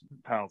calls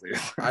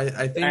penalties.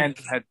 I think and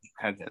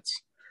head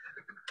hits.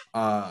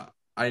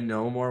 I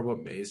know more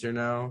about Mazur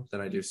now than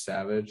I do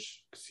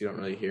Savage because you don't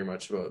really hear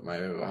much about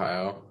Miami of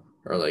Ohio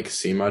or like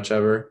see much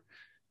ever.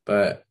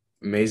 But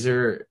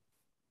Mazur,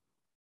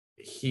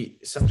 he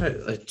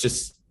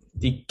sometimes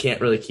he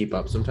can't really keep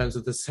up sometimes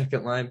with the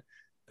second line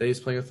that he's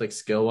playing with, like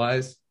skill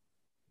wise,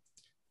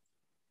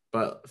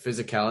 but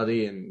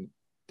physicality and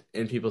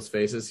in people's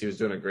faces, he was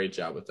doing a great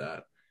job with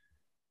that.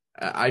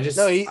 I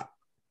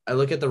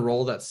look at the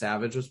role that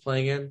Savage was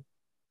playing in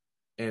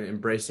and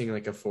embracing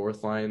like a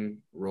fourth line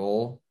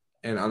role,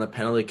 and on the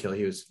penalty kill,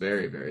 he was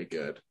very, very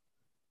good.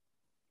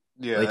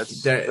 Yeah, like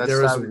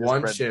there was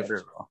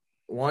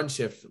one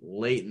shift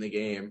late in the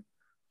game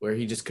where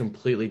he just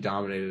completely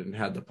dominated and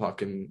had the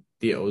puck in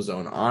the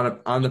ozone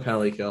on the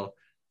penalty kill.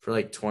 For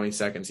like 20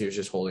 seconds, he was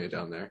just holding it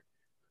down there.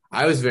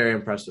 I was very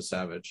impressed with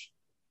Savage.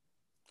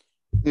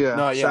 Yeah,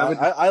 no, yeah,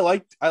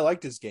 Savage, I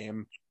liked his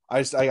game.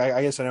 I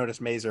guess I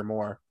noticed Mazur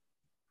more.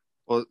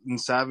 Well, in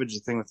Savage, the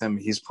thing with him,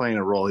 he's playing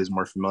a role he's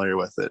more familiar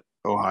with at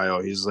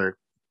Ohio. He's their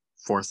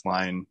fourth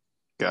line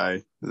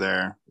guy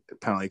there,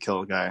 penalty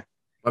kill guy.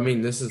 I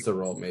mean, this is the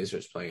role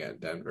Mazur's playing at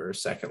Denver,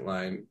 second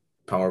line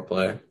power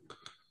play.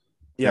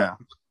 Yeah.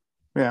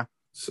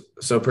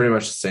 So pretty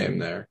much the same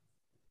there.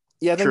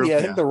 Yeah, I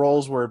think the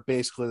roles were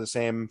basically the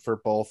same for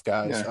both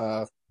guys.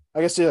 Yeah.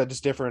 I guess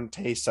just different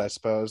tastes, I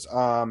suppose.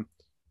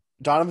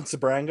 Donovan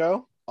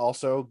Sabrango,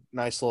 also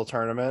nice little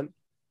tournament.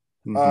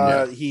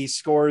 He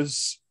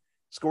scores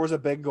a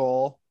big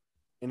goal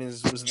in it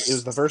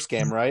was the first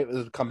game, right? It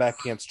was a comeback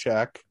against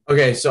Czech.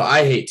 Okay, so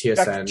I hate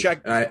TSN.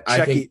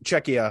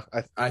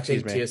 Czechia. I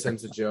think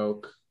TSN's a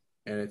joke,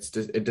 and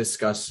it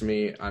disgusts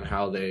me on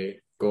how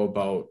they go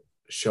about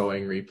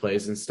showing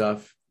replays and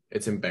stuff.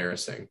 It's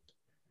embarrassing.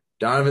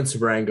 Donovan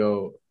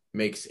Sabrango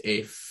makes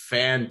a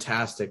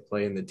fantastic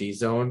play in the D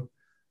zone.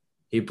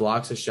 He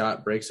blocks a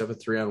shot, breaks up a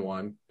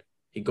 3-on-1.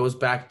 He goes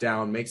back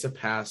down, makes a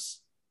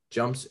pass,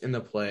 jumps in the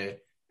play,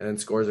 and then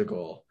scores a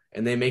goal.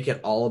 And they make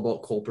it all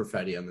about Cole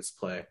Perfetti on this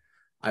play.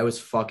 I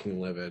was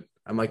fucking livid.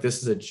 I'm like,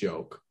 this is a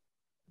joke.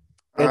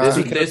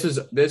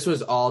 This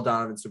was all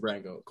Donovan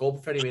Sabrango. Cole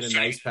Perfetti made a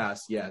nice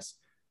pass, yes.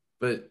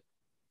 But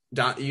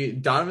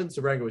Donovan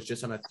Sabrango was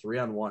just on a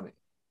 3-on-1.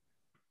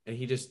 And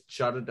he just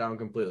shut it down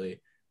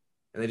completely.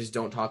 And they just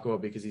don't talk about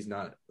it because he's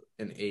not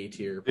an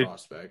A-tier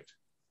prospect.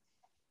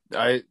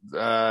 I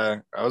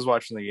was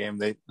watching the game.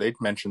 They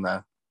mentioned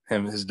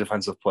his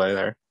defensive play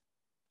there.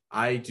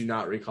 I do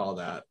not recall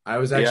that. I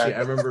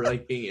remember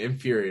like being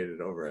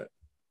infuriated over it.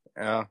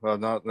 Yeah, well,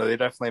 no, they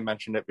definitely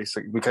mentioned it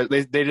basically because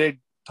they did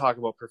talk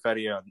about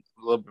Perfetti a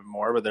little bit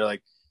more, but they're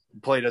like,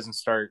 this play doesn't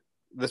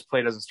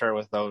start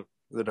without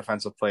the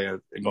defensive play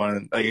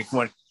going. Like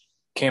when it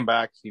came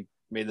back, he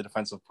made the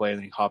defensive play, and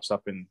then he hops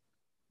up and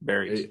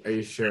buries. Are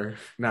you sure?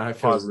 Now I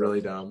feel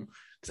really dumb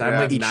because I'm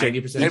like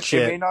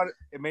 90%.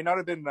 It may not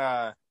have been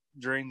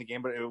during the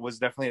game, but it was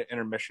definitely an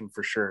intermission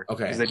for sure.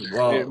 Okay,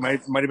 it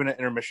might have been an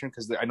intermission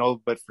because I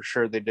know, but for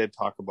sure they did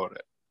talk about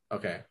it.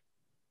 Okay,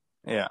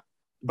 yeah,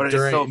 but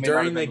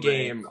during the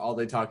game, all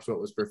they talked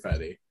about was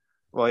Perfetti.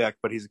 Well, yeah,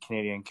 but he's a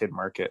Canadian kid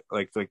market,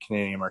 like the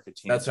Canadian market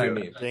team. That's what I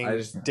mean.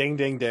 Ding,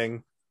 ding,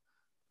 ding.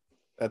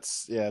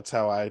 That's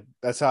how I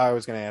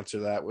was going to answer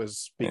that,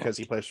 was because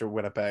he plays for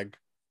Winnipeg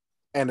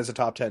and is a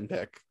top 10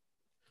 pick.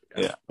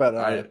 Yeah, but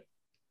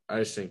I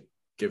just think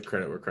give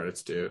credit where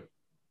credit's due.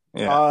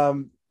 Yeah.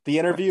 The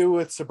interview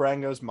with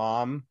Sabrango's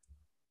mom,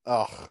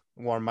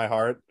 warmed my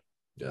heart.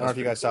 Yeah, I don't know if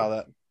you guys saw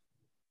that.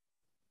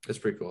 It's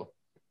pretty cool.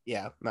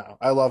 Yeah, no,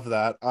 I love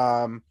that.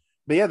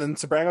 But yeah, then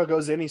Sabrango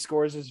goes in, he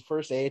scores his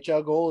first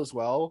AHL goal as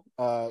well.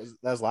 That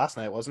was last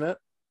night, wasn't it?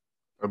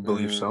 I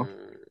believe so.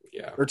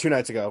 Yeah. Or 2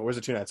 nights ago. Where's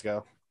it 2 nights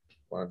ago?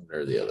 One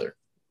or the other.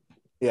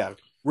 Yeah.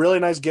 Really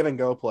nice give and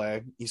go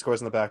play. He scores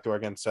in the back door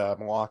against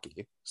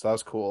Milwaukee. So that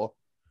was cool.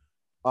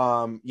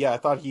 Yeah, I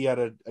thought he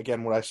had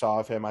again, what I saw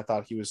of him, I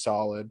thought he was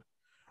solid.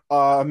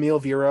 Emil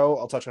Viro,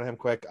 I'll touch on him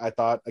quick. I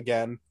thought,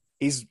 again,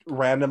 he's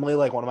randomly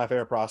like one of my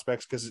favorite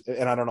prospects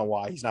and I don't know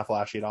why. He's not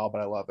flashy at all,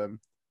 but I love him.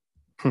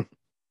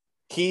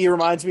 He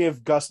reminds me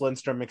of Gus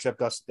Lindstrom,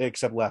 except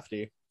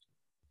lefty.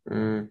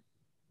 I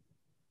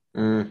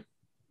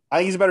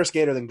think he's a better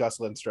skater than Gus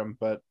Lindstrom,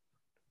 but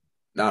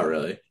not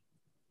really.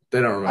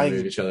 They don't remind me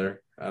of each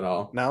other at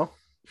all. No,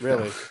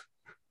 really.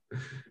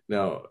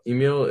 No,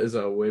 Emil is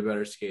a way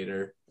better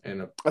skater,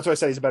 and that's why I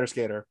said he's a better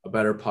skater, a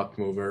better puck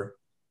mover.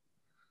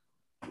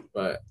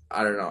 But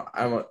I don't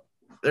know.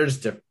 They're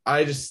just different.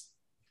 I just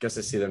guess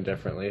I see them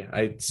differently.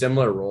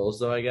 Similar roles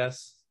though, I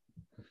guess.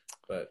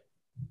 But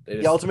they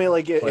just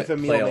ultimately, like if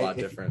Emil play a lot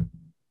different.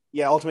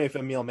 Yeah, ultimately, if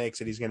Emil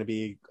makes it, he's going to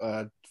be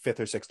a 5th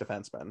or 6th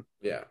defenseman.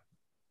 Yeah,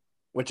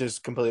 which is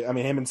completely. I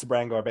mean, him and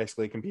Sabrango are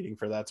basically competing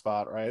for that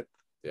spot, right?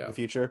 Yeah, in the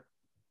future,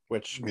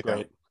 which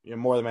great.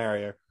 More the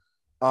merrier.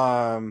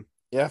 Yeah.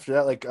 After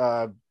that, like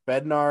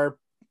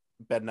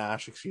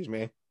Bednash, excuse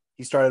me.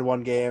 He started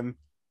one game.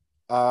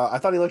 I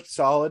thought he looked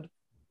solid.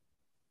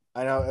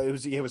 I know it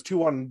was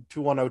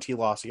 2-1 OT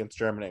loss against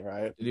Germany,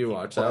 right? Did you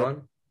watch that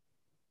one?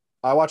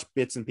 I watched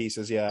bits and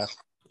pieces. Yeah.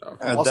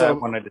 Also,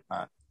 that one I did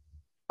not.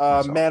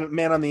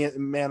 Man on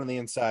the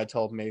inside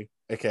told me,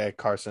 okay,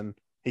 Carson.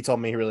 He told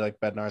me he really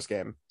liked Bednar's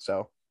game.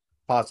 So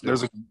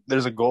positive.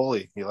 There's a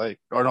goalie he liked.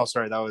 Or no,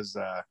 sorry, that was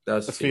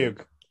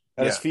Fugue.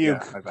 That is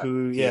Fugue.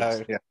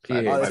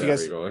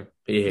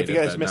 If you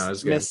guys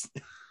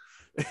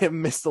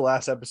missed the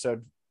last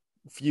episode,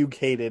 Fugue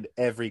hated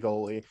every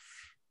goalie.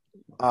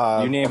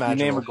 You name a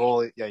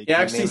goalie. Yeah, he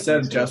actually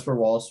said Jesper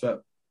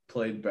Wallstedt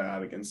played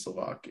bad against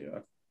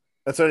Slovakia.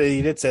 That's what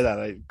he did say.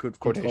 That good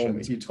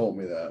quotation. He told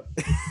me that.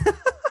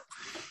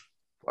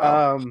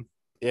 Wow.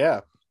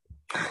 Yeah.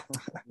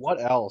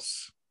 What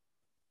else?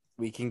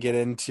 We can get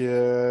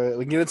into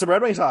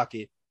Red Wings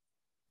hockey.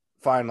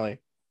 Finally.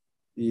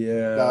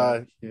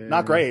 Yeah.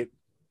 Not great.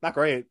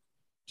 Do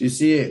you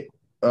see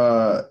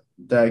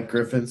that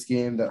Griffins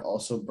game that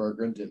also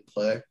Berggren didn't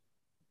play?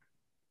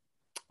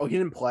 Oh, he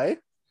didn't play?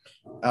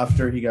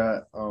 After he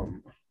got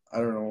I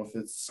don't know if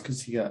it's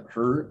because he got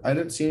hurt. I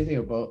didn't see anything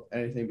about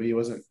anything, but he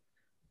wasn't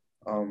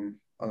on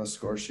the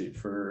score sheet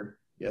for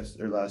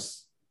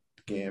last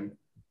game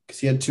because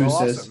he had 2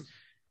 assists. Awesome.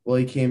 Well,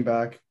 he came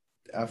back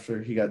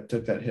after he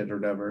took that hit or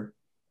whatever,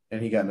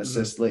 and he got an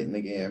assist late in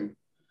the game,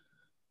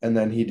 and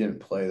then he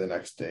didn't play the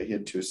next day. He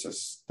had 2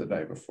 assists the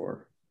night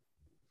before.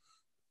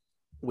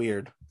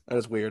 Weird. That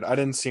is weird. I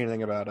didn't see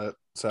anything about it.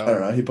 So I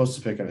don't know. He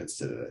posted a pic on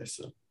Insta today,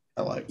 so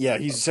I like. Yeah,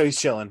 he's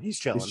chilling. He's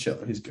chilling.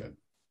 He's good.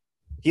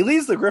 He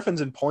leads the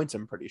Griffins in points.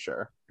 I'm pretty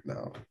sure.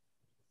 No.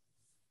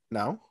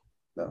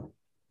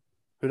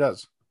 Who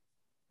does?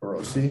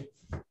 Rossi.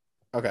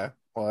 Okay.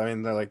 Well, I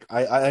mean, they're like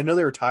I know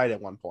they were tied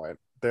at one point.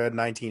 They had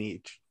 19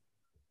 each.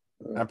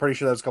 I'm pretty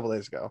sure that was a couple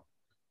days ago.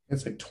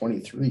 It's like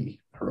 23.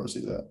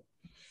 Rossi's at.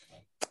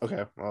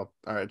 Okay. Well,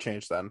 all right.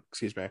 Change then.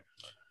 Excuse me.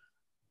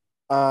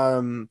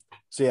 So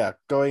yeah,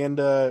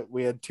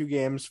 we had 2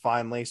 games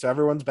finally. So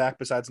everyone's back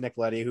besides Nick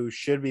Leddy, who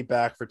should be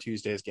back for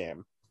Tuesday's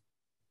game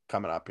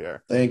coming up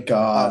here. Thank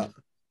God.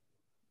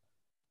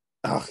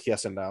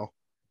 Yes and no.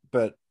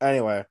 But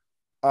anyway,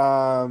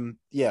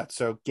 yeah.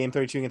 So game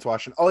 32 against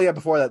Washington. Oh yeah,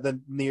 before that,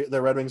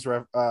 the Red Wings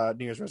New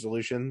Year's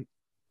resolution.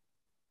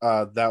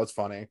 That was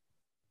funny.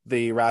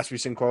 The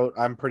Rasmussen quote.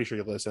 I'm pretty sure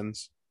he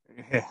listens.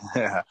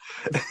 Yeah,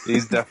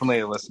 he's definitely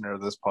a listener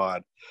of this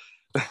pod.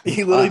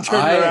 He literally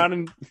turned around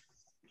and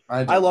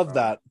I love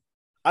that.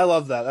 That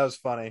was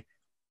funny.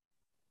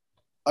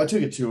 I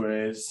took it 2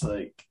 ways,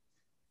 like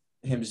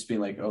him just being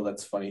like, "Oh,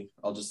 that's funny.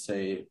 I'll just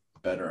say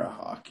better at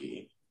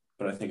hockey,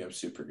 but I think I'm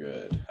super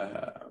good.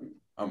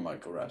 I'm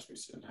Michael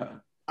Rasmussen.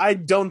 I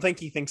don't think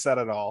he thinks that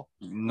at all.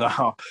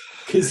 No,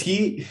 because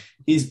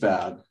he's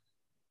bad.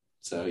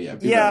 So yeah,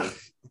 yeah, better.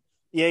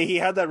 Yeah. He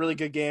had that really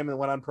good game and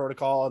went on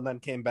protocol, and then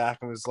came back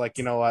and was like,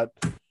 you know what?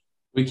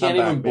 We can't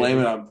even blame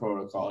it on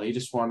protocol. He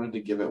just wanted to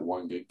give it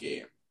one good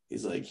game.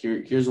 He's like,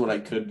 here's what I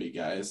could be,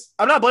 guys.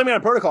 I'm not blaming it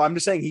on protocol. I'm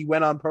just saying he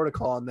went on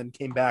protocol and then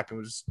came back and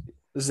was.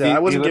 I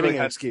wasn't giving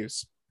an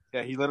excuse.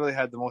 Yeah, he literally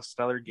had the most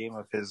stellar game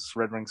of his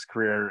Red Wings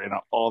career in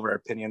all of our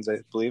opinions, I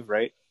believe,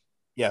 right?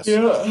 Yes.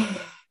 Yeah.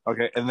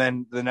 Okay, and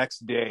then the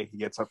next day he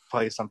gets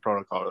placed on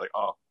protocol. We're like,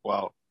 oh,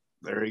 well,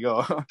 there you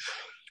go.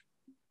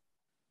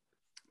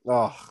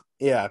 Oh,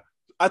 yeah.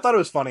 I thought it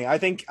was funny. I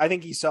think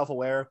he's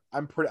self-aware.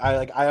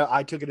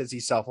 I took it as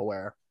he's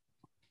self-aware.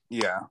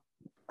 Yeah.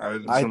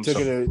 I took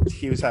it as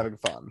he was having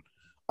fun.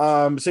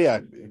 So yeah.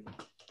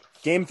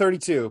 Game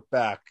 32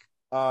 back.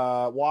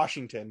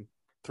 Washington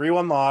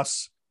 3-1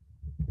 loss.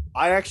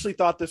 I actually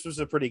thought this was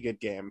a pretty good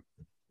game.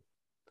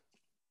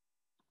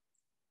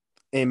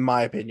 In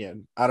my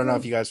opinion. I don't know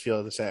if you guys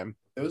feel the same.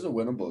 It was a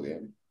winnable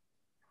game.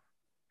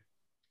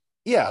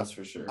 Yeah. That's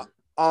for sure.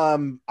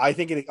 I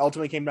think it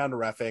ultimately came down to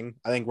reffing.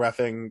 I think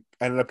reffing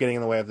ended up getting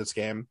in the way of this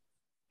game.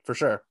 For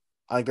sure.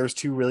 I think there's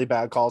two really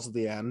bad calls at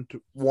the end.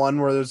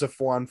 One where there's a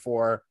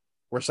 4-on-4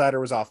 where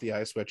Seider was off the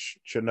ice, which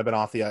shouldn't have been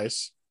off the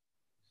ice.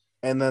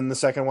 And then the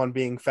second one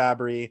being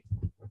Fabry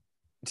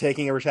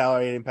taking a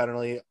retaliating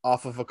penalty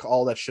off of a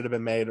call that should have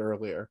been made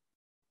earlier.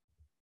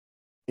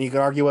 And you can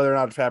argue whether or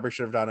not Fabry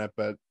should have done it,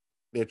 but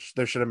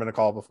there should have been a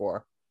call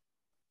before.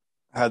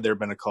 Had there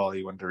been a call,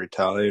 he wouldn't have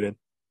retaliated.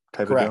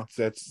 Correct.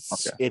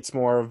 It's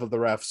more of the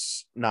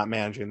refs not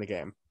managing the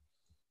game.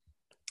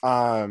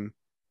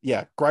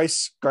 Yeah,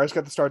 Grice got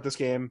to start this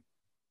game,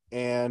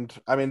 and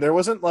I mean there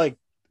wasn't like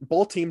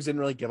both teams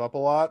didn't really give up a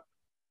lot.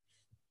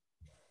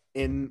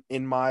 In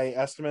my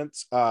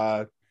estimates,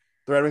 the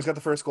Red Wings got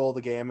the first goal of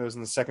the game. It was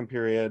in the second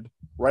period,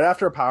 right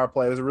after a power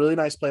play. It was a really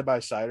nice play by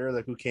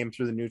Seider, who came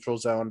through the neutral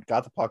zone,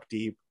 got the puck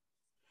deep,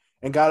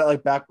 and got it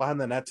like back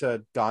behind the net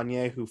to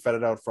Gagne, who fed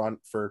it out front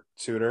for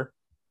Suter.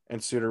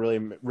 And Suter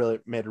really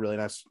made a really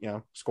nice,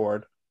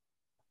 scored.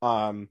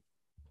 Yeah.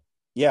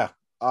 Do you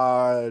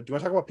want to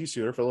talk about P.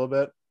 Suter for a little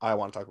bit? I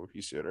want to talk about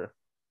P. Suter.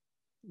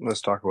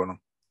 Let's talk about him.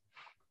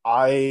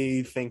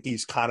 I think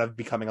he's kind of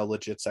becoming a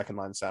legit second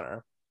line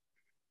center.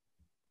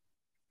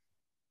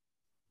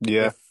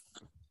 Yeah.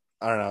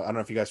 I don't know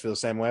if you guys feel the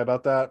same way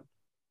about that.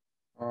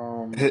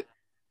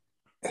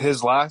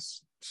 His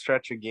last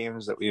stretch of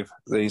games that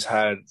he's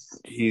had,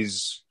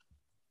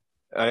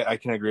 I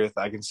can agree with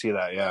that. I can see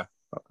that. Yeah.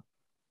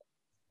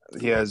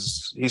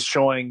 He's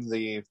showing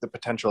the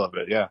potential of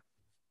it. Yeah.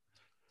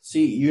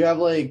 See, you have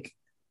like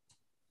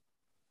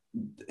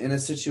in a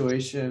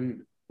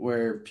situation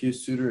where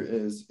Pius Suter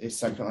is a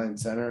second line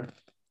center,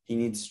 he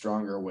needs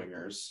stronger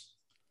wingers.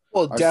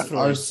 Well,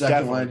 definitely. Our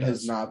second line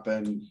has not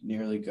been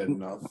nearly good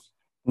enough.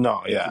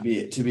 No, yeah.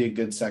 To be a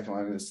good second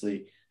line in this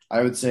league.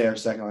 I would say our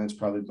second line is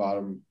probably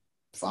bottom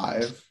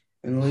 5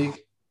 in the league.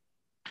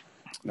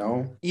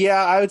 No?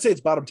 Yeah, I would say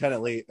it's bottom 10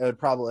 at least,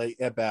 probably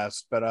at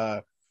best.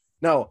 But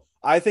no,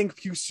 I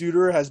think Pius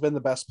Suter has been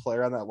the best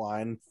player on that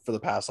line for the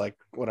past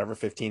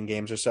 15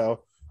 games or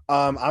so.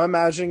 I'm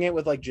imagining it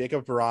with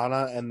Jacob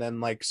Verana and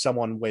then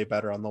someone way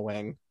better on the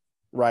wing,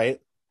 right?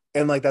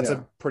 And that's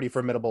a pretty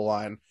formidable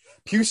line.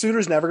 Pius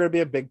Suter's never going to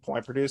be a big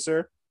point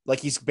producer.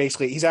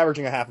 He's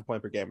averaging a half a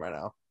point per game right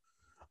now.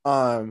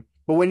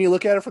 But when you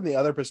look at it from the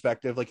other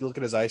perspective, you look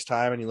at his ice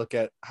time and you look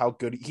at how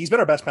good he's been,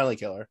 our best penalty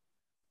killer.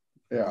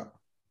 Yeah.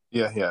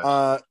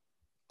 Yeah.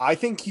 I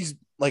think he's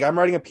I'm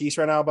writing a piece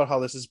right now about how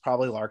this is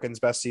probably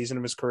Larkin's best season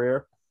of his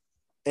career.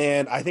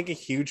 And I think a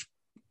huge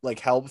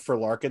help for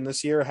Larkin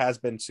this year has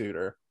been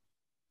Suter.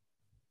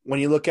 When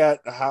you look at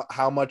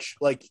how much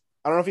I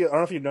don't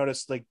know if you've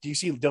noticed, do you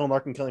see Dylan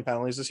Larkin killing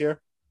penalties this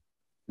year?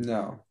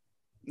 No,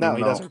 he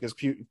doesn't, because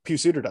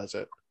Pius Suter does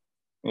it.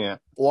 Yeah.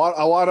 A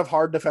lot of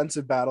hard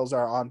defensive battles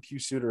are on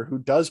Pius Suter, who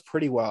does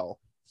pretty well.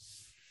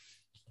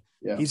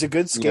 Yeah. He's a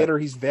good skater.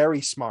 Yeah. He's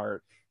very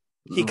smart.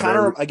 He kind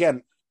of,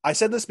 again, I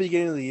said this at the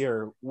beginning of the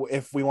year,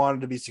 if we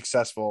wanted to be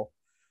successful,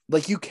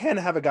 you can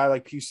have a guy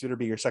like Pius Suter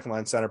be your second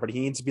line center, but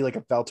he needs to be like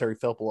a Valtteri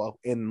Filppula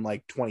in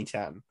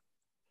 2010.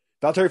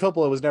 Valtteri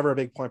Filppula was never a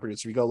big point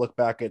producer. You go look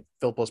back at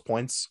Filppula's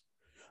points.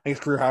 I think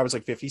his career high was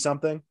 50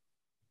 something,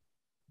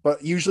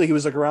 but usually he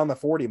was around the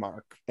 40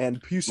 mark. And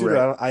Pius Suter,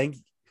 right.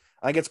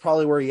 I think it's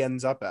probably where he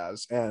ends up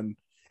as. And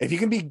if you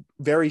can be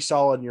very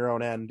solid in your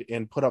own end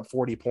and put up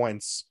 40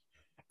 points,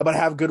 but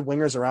have good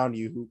wingers around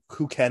you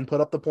who can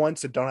put up the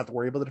points and don't have to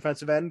worry about the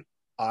defensive end,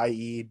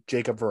 i.e.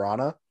 Jacob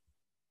Verana,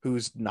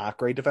 who's not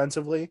great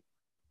defensively,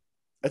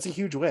 that's a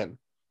huge win.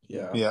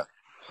 Yeah. Yeah.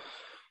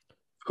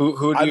 Who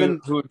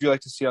would you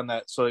like to see on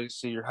that? So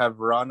you have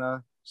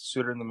Verana,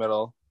 Suter in the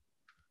middle,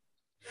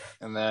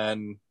 and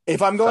then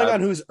if I'm going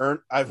on who's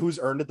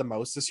earned it the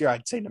most this year,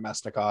 I'd say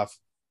Nemesnikov.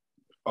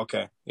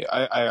 Okay. Yeah,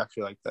 I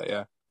actually like that,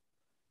 yeah.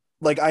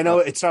 I know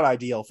it's not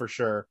ideal for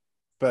sure,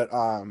 but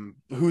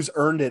who's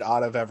earned it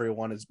out of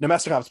everyone is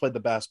Nemesnikov's played the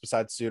best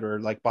besides Suter,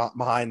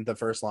 behind the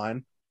first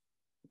line.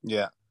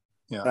 Yeah.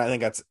 Yeah. And I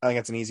think that's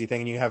an easy thing.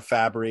 And you have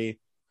Fabry.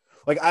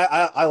 Like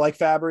I like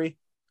Fabry,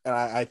 and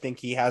I think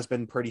he has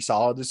been pretty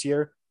solid this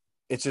year.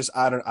 It's just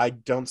I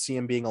don't see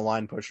him being a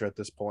line pusher at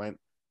this point.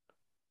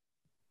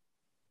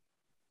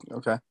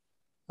 Okay.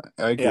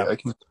 I agree.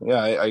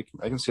 Yeah.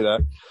 I can see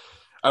that.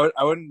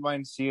 I wouldn't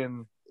mind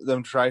seeing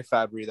them try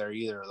Fabry there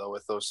either, though,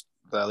 with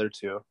the other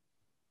two.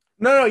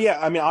 No, yeah.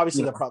 I mean,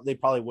 obviously they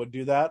probably would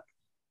do that.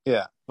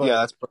 Yeah,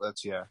 but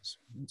that's yeah.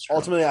 That's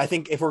ultimately, I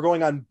think if we're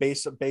going on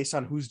based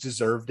on who's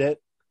deserved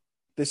it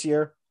this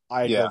year,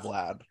 I'd go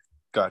Vlad.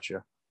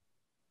 Gotcha.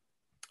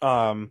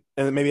 And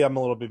maybe I'm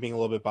being a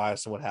little bit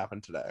biased on what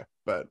happened today,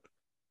 but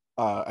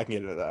I can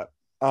get into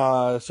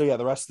that. So yeah,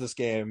 the rest of this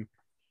game,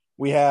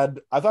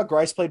 I thought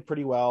Grice played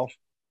pretty well.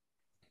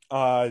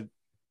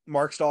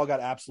 Mark Stahl got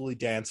absolutely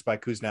danced by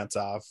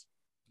Kuznetsov.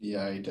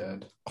 Yeah, he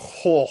did.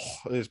 Oh,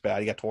 it was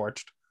bad. He got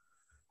torched.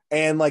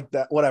 And like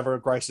that, whatever,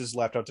 Grice is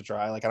left out to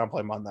dry. Like I don't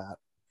blame him on that.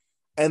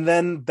 And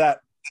then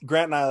that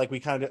Grant and I, like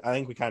I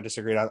think we kind of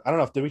disagreed. I don't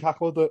know if did we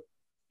talk about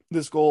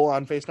this goal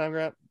on FaceTime,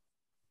 Grant?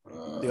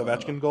 The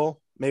Ovechkin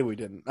goal? Maybe we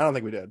didn't. I don't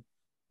think we did.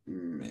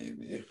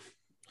 Maybe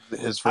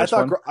his first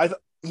one. I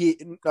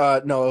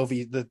thought no Ov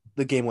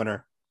the game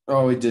winner.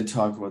 Oh, we did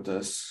talk about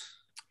this.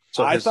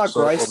 So I thought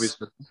Grice.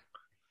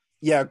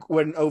 Yeah,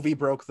 when Ov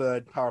broke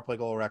the power play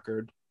goal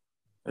record,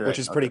 right, which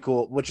is pretty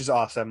cool, which is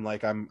awesome.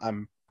 Like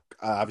I'm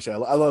obviously I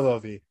love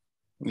Ov.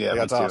 Yeah,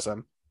 like, that's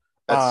awesome.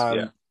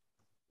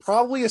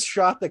 Probably a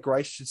shot that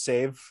Grice should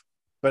save,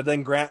 but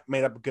then Grant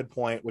made up a good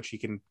point, which he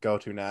can go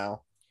to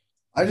now.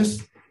 I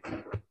just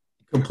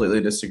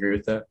completely disagree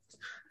with that.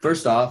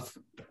 First off,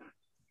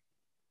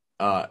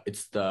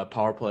 it's the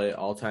power play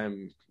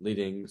all-time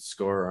leading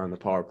scorer on the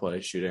power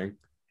play shooting.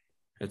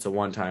 It's a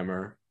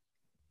one-timer.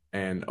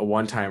 And a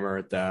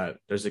one-timer that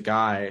there's a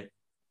guy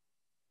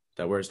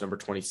that wears number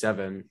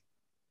 27.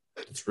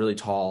 It's really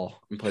tall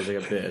and plays like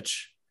a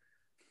bitch.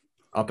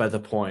 Up at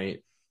the point,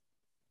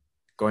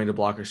 going to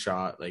block a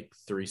shot like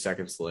 3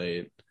 seconds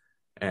late,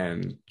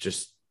 and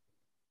just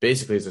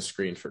basically is a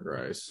screen for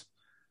Grice.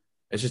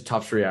 It's just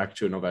tough to react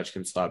to an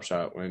Ovechkin slap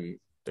shot when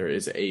there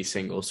is a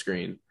single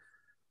screen.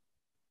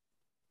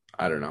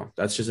 I don't know.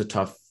 That's just a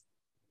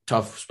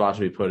tough spot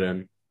to be put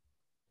in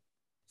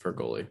for a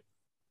goalie.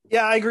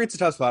 Yeah, I agree. It's a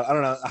tough spot. I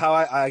don't know how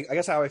I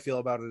guess how I feel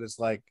about it is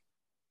like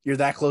you're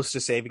that close to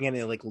saving it and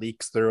it like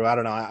leaks through. I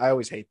don't know. I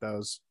always hate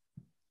those.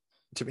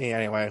 To me,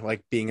 anyway.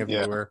 Like being a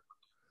viewer,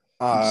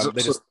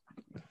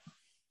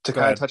 to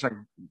kind of touch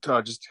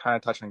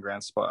on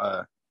Grant's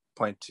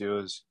point too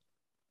is,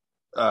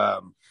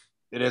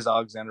 it is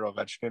Alexander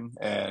Ovechkin,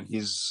 and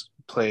he's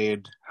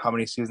played how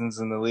many seasons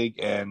in the league,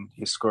 and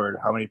he scored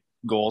how many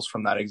goals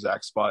from that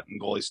exact spot, and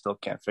goalies still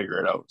can't figure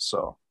it out.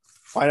 So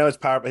I know his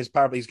power play.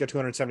 He's got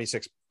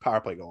 276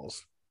 power play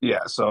goals.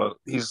 Yeah, so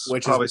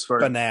which probably is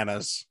scored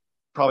bananas.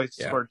 Probably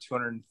scored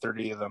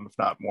 230 of them, if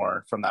not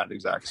more, from that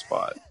exact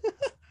spot.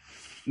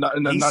 not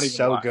even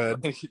so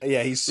good.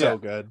 Yeah, he's so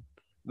good.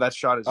 That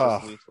shot is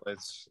just lethal.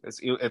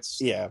 It's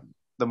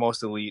the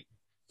most elite,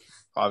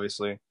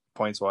 obviously,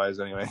 points wise.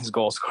 Anyways,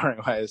 goal scoring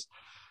wise,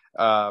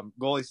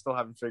 goalies still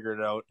haven't figured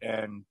it out,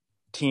 and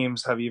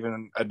teams have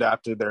even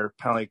adapted their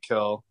penalty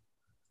kill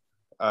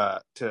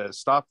to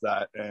stop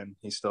that, and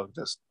he still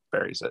just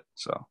buries it.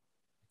 So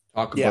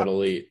talk about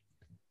elite.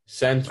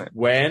 Since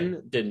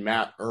when did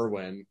Matt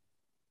Irwin,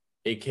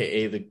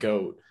 aka the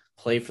GOAT,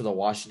 play for the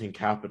Washington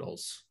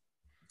Capitals?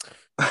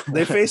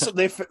 They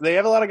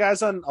have a lot of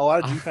guys on a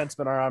lot of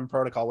defensemen are on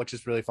protocol, which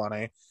is really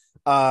funny.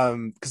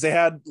 Because they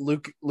had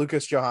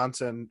Lucas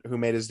Johansson, who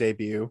made his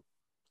debut,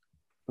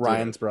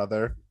 Ryan's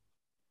brother.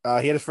 He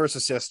had his first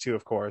assist too,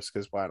 of course,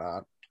 because why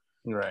not?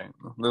 Right.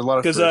 There's a lot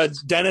of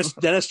because Dennis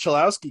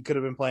Chalowski could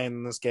have been playing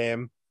in this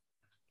game,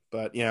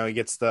 but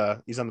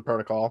he's on the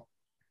protocol.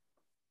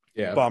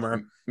 Yeah,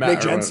 bummer.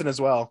 Nick Jensen as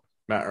well.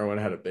 Matt Irwin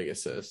had a big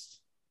assist.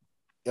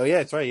 Oh yeah,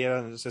 that's right. Yeah,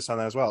 an assist on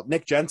that as well.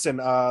 Nick Jensen,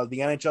 the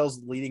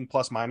NHL's leading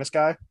plus-minus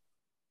guy.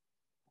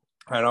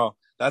 I know.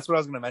 That's what I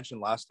was going to mention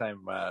last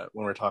time when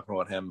we were talking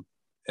about him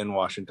in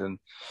Washington.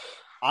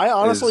 I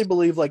honestly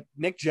believe like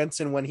Nick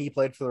Jensen, when he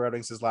played for the Red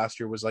Wings his last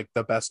year, was like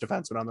the best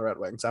defenseman on the Red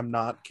Wings. I'm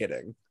not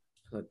kidding.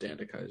 I thought Dan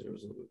DeKaiser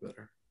was a little bit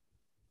better.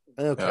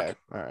 Okay,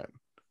 all right.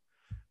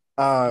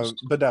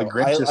 But no,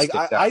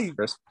 I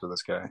for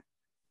this guy.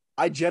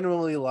 I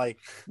genuinely like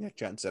Nick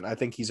Jensen. I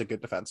think he's a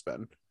good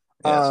defenseman.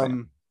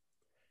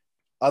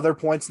 Other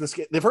points in this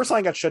game, the first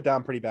line got shut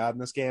down pretty bad in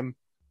this game.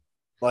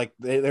 Like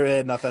they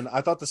had nothing.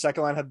 I thought the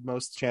second line had the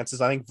most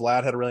chances. I think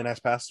Vlad had a really nice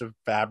pass to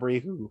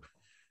Fabry, who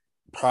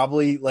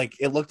probably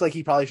it looked like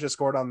he probably should have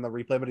scored on the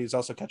replay, but he was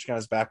also catching on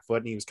his back foot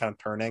and he was kind of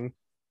turning.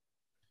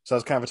 So it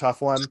was kind of a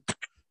tough one.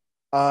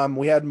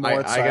 We had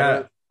more. I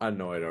got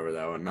annoyed over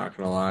that one. Not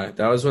gonna lie,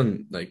 that was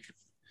when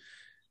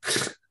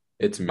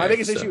it's my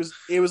biggest issue was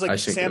it was like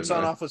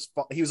Samsonov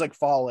he was like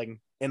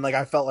falling and like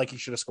I felt like he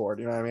should have scored.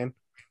 You know what I mean?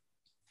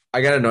 I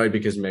got annoyed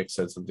because Mick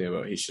said something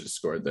about he should have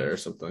scored there or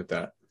something like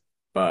that.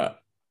 But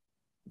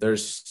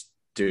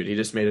he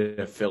just made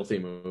a filthy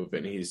move,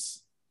 and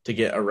he's to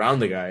get around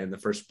the guy in the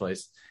first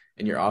place.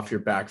 and you're off your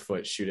back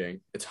foot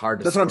shooting, it's hard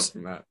to That's score what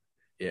from that.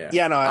 Yeah.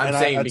 Yeah, no, I'm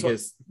saying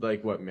because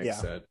like what Mick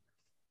said.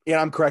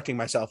 Yeah, I'm correcting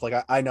myself. Like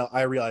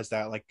I realized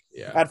that. Like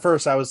at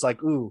first I was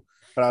like, ooh,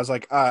 but I was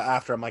like,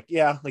 after I'm like,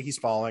 yeah, like he's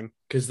falling.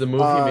 Because the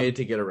move he made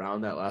to get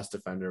around that last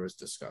defender was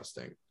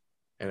disgusting.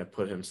 And it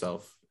put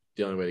himself,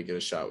 the only way to get a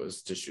shot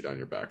was to shoot on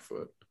your back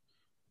foot.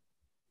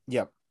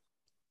 Yep.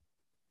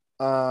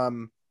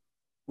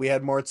 We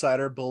had Mort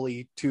Sider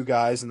bully 2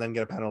 guys and then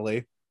get a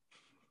penalty.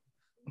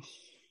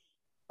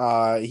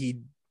 He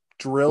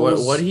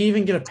drills. What did he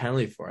even get a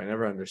penalty for? I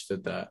never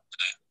understood that.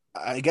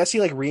 I guess he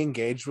like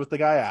re-engaged with the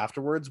guy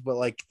afterwards, but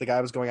like the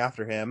guy was going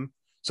after him.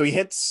 So he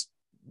hits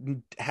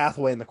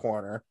Hathaway in the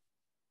corner.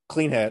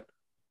 Clean hit.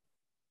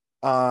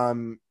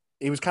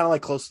 He was kind of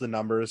like close to the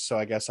numbers, so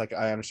I guess like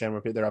I understand why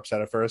they're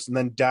upset at first. And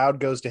then Dowd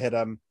goes to hit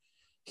him.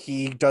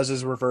 He does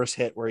his reverse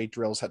hit where he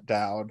drills at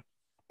Dowd,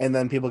 and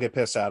then people get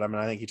pissed at him.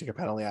 And I think he took a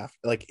penalty after,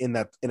 like in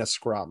a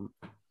scrum.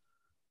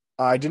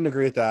 I didn't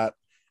agree with that,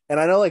 and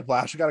I know like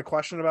Blasher got a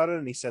question about it,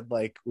 and he said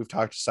like we've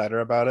talked to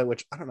Sider about it,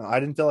 which I don't know. I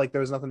didn't feel like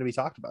there was nothing to be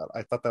talked about.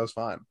 I thought that was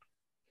fine.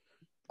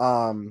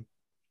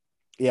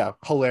 Yeah,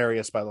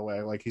 hilarious by the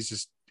way. Like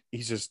he's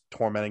just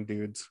tormenting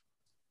dudes.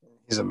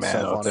 He's a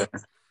man out there.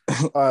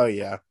 Oh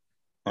yeah.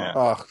 Yeah.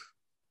 Oh,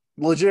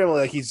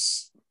 legitimately, like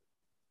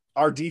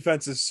our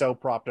defense is so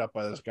propped up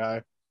by this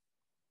guy.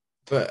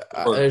 But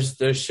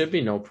there should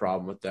be no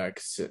problem with that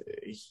because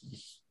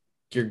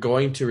you're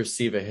going to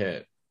receive a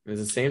hit.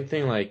 It's the same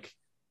thing like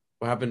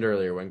what happened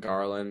earlier when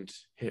Garland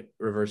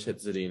reverse hit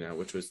Zadina,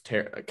 which was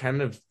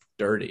kind of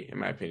dirty in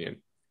my opinion.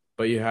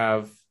 But you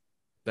have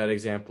that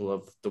example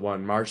of the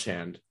one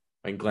Marchand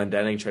when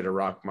Glendening tried to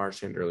rock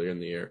Marchand earlier in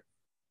the year,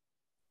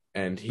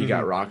 and he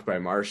got rocked by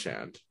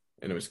Marchand,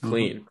 and it was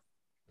clean.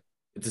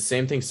 It's the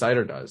same thing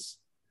Sider does.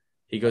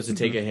 He goes to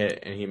take a hit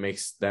and he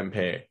makes them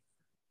pay,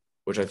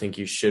 which I think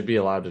you should be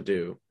allowed to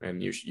do,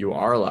 and you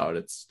are allowed.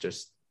 It's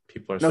just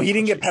people are. No, he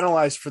didn't get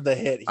penalized for the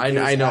hit.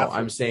 I know.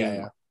 I'm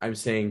saying,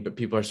 but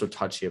people are so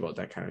touchy about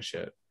that kind of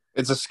shit.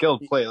 It's a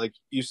skilled play. Like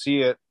you see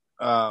it.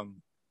 Another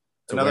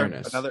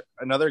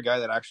guy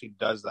that actually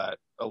does that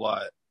a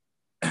lot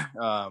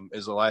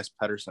is Elias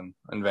Pettersson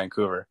in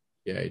Vancouver.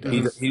 Yeah, he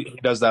does. He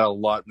does that a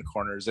lot in the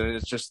corners, and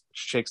it just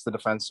shakes the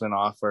defenseman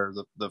off or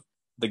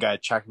the guy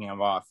checking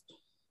him off,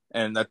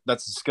 and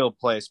that's a skilled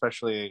play,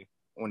 especially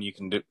when you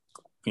can do,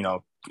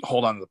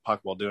 hold on to the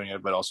puck while doing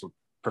it, but also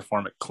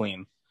perform it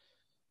clean.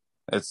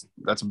 That's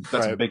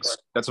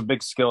a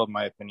big skill in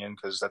my opinion,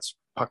 because that's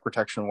puck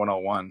protection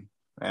 101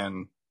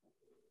 and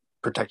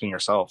protecting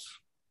yourself.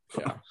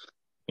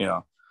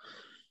 Yeah.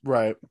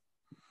 Right.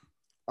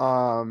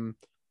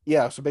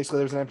 Yeah. So basically,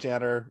 there's an empty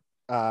netter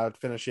to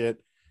finish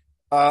it.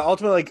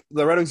 Ultimately, like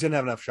the Red Wings didn't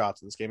have enough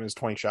shots in this game. It was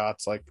 20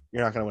 shots. Like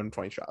you're not going to win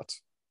 20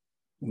 shots.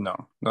 No,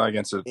 not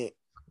against a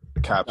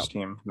Caps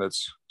team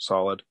that's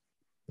solid.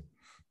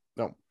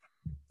 No.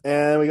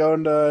 And we go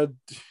into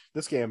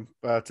this game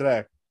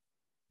today.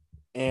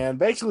 And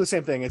basically the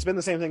same thing. It's been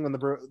the same thing when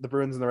the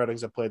Bruins and the Red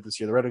Wings have played this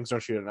year. The Red Wings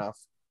don't shoot enough.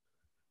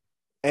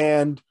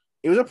 And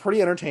it was a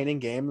pretty entertaining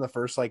game the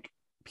first like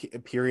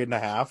period and a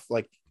half.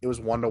 Like it was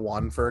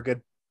 1-1 for a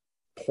good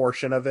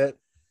portion of it.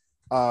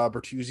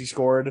 Bertuzzi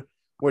scored,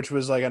 which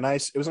was like a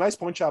nice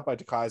point shot by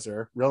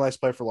DeKaiser. Real nice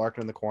play for Larkin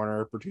in the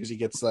corner. Bertuzzi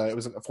gets it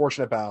was a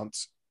fortunate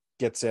bounce,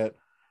 gets it.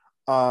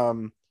 It's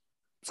kind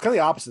of the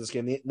opposite of this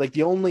game.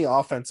 The only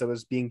offense that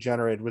was being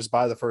generated was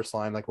by the first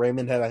line. Like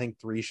Raymond had, I think,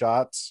 3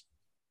 shots,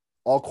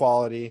 all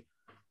quality.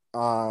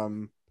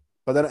 But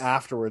then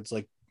afterwards,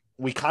 like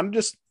we kind of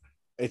just,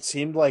 it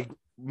seemed like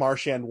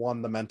Marchand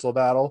won the mental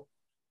battle.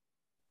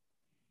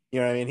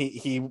 You know what I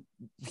mean?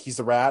 He's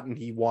the rat, and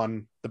he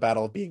won the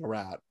battle of being a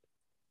rat.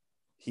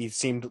 He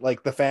seemed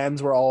like the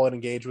fans were all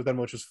engaged with him,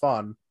 which was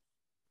fun.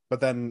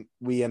 But then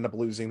we end up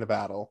losing the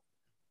battle.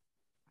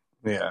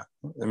 Yeah.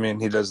 I mean,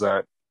 he does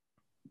that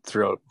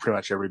throughout pretty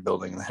much every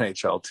building in the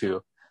NHL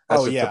too.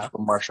 That's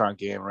typical Marchand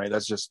game, right?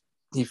 That's just,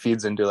 he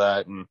feeds into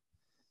that, and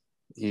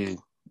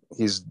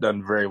he's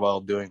done very well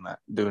doing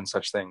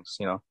such things,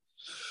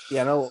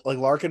 Yeah, no, like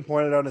Larkin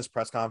pointed out in his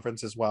press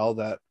conference as well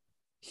that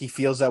he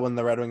feels that when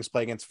the Red Wings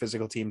play against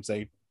physical teams,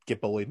 they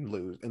get bullied and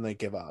lose, and they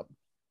give up.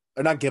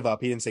 Or not give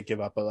up. He didn't say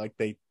give up, but like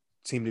they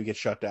seem to get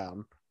shut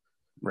down,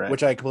 right?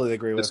 Which I completely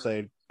agree with.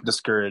 They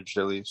discouraged,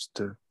 at least.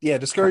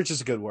 Discouraged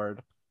is a good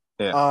word.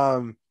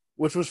 Yeah.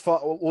 Which was fun.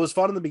 What was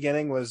fun in the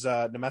beginning was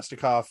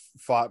Nemestikov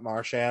fought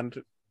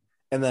Marchand,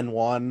 and then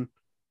won,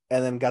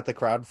 and then got the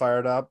crowd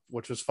fired up,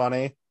 which was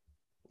funny.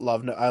 I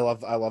love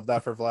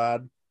that for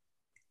Vlad.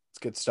 It's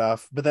good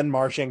stuff. But then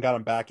Marchand got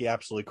him back. He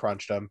absolutely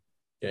crunched him.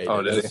 Yeah,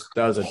 that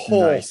was a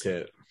nice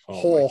hit.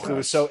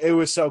 It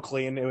was so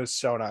clean. It was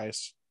so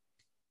nice.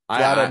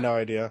 Vlad had no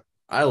idea.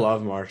 I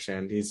love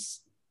Marchand.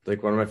 He's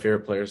like one of my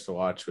favorite players to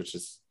watch, which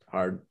is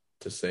hard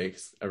to say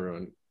because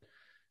everyone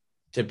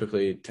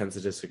typically tends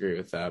to disagree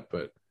with that.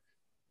 But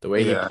the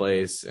way he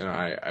plays, and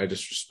I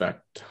just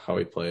respect how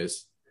he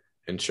plays.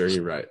 And sure, he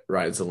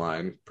rides the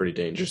line pretty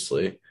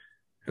dangerously.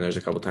 And there's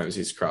a couple times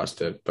he's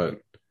crossed it, but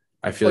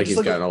I feel like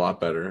he's gotten a lot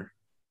better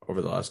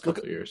over the last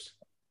couple of years.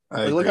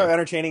 Look how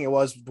entertaining it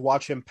was to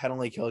watch him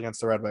penalty kill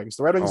against the Red Wings.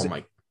 The Red Wings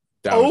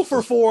 0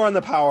 for 4 on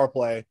the power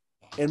play.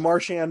 And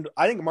Marchand,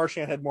 I think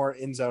Marchand had more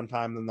in zone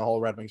time than the whole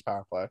Red Wings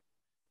power play.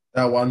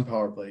 That one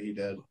power play he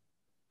did.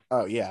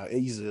 Oh yeah,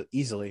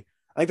 easily.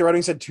 I think the Red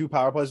Wings had 2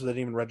 power plays, but they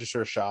didn't even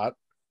register a shot.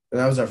 And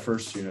that was our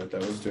first unit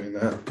that was doing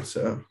that,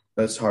 so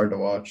that's hard to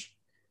watch.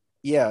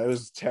 Yeah, it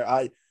was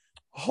terrible.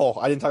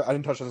 I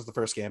didn't touch on this the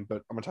first game,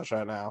 but I'm gonna touch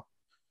on it now.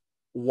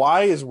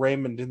 Why is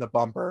Raymond in the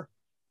bumper?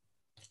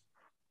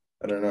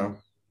 I don't know.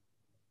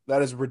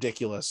 That is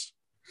ridiculous.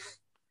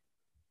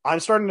 I'm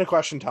starting to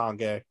question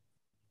Tanguay.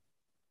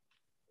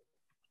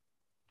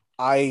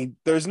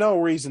 There's no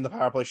reason the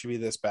power play should be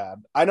this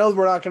bad. I know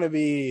we're not going to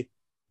be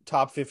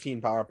top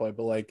 15 power play,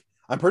 but like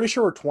I'm pretty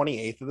sure we're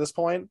 28th at this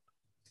point,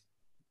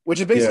 which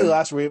is basically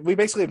last week. We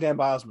basically have Dan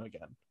Bilesman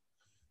again.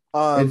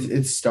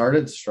 It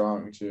started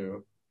strong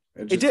too.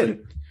 It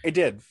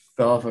did.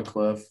 Fell off a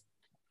cliff.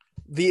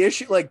 The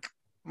issue,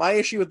 my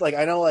issue with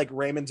I know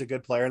Raymond's a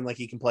good player and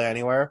he can play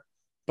anywhere,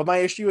 but my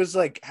issue is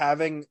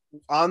having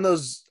on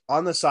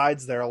the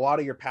sides there, a lot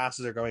of your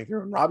passes are going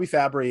through. And Robbie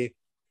Fabry,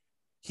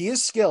 he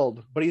is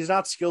skilled, but he's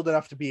not skilled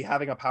enough to be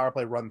having a power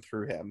play run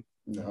through him.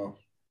 No.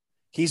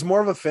 He's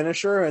more of a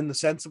finisher in the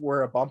sense of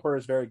where a bumper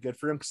is very good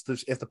for him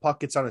because if the puck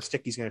gets on his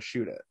stick, he's going to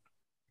shoot it.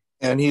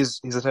 And he's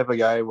the type of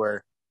guy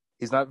where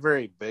he's not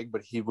very big,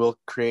 but he will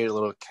create a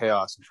little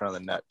chaos in front of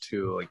the net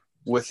too.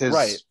 With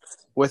his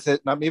with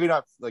it, maybe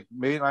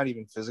not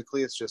even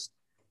physically. It's just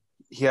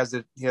he has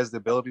the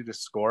ability to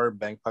score,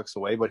 bang pucks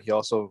away, but he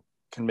also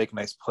can make a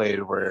nice play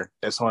where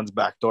if someone's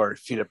back door,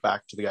 feed it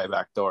back to the guy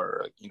back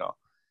door.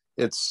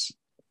 It's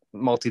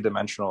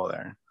multi-dimensional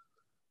there.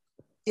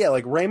 Yeah,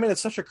 Raymond is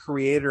such a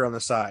creator on the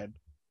side.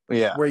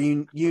 Yeah, where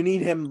you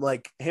need him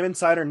him and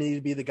Sider need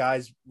to be the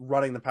guys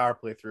running the power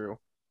play through.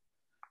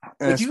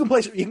 You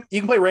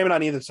can play Raymond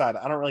on either side.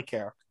 I don't really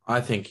care.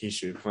 I think he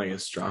should be playing a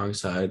strong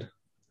side.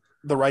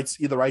 The right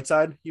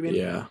side, you mean?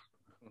 Yeah.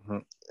 Mm-hmm.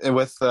 And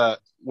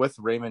with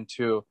Raymond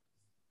too,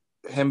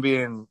 him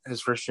being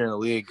his first year in the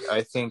league,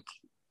 I think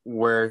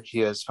where he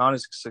has found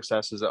his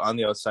success is on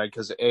the outside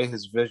because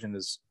his vision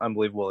is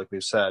unbelievable, like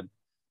we've said.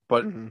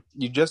 But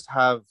you just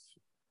have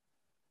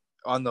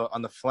on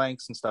the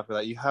flanks and stuff like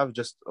that, you have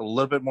just a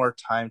little bit more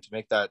time to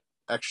make that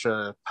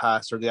extra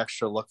pass or the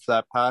extra look for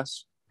that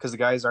pass because the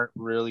guys aren't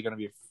really going to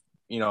be,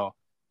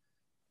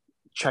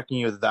 checking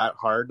you that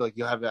hard.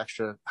 You'll have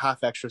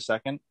half extra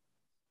second.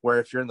 Where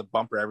if you're in the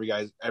bumper, every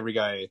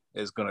guy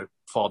is going to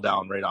fall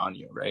down right on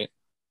you, right?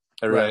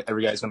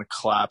 Every guy's going to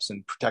collapse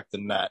and protect the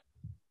net.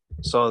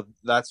 So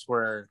that's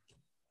where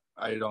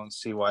I don't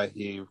see why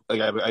he.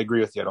 I agree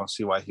with you. I don't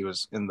see why he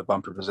was in the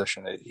bumper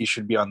position. He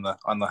should be on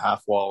the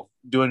half wall,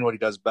 doing what he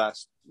does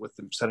best with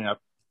them setting up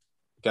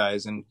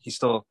guys, and he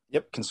still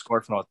can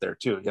score from out there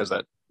too. He has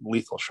that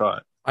lethal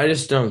shot. I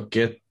just don't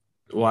get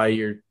why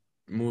you're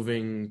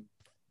moving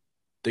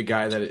the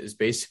guy that is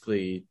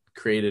basically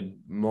created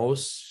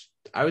most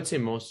of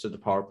the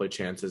power play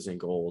chances and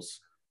goals.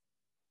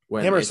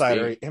 Him or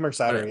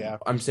Sider, yeah.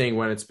 I'm saying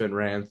when it's been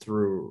ran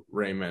through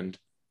Raymond,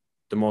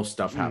 the most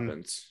stuff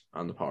happens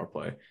on the power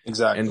play.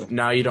 Exactly. And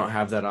now you don't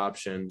have that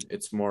option.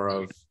 It's more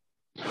of,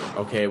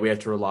 okay, we have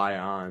to rely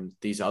on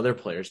these other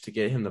players to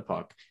get him the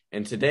puck.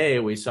 And today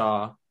we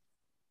saw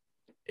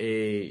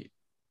a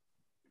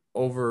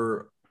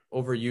over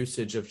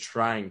usage of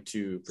trying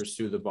to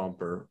pursue the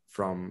bumper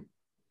from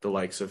the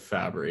likes of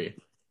Fabry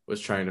was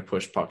trying to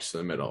push pucks to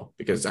the middle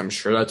because I'm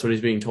sure that's what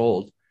he's being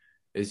told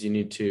is you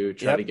need to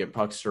try to get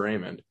pucks to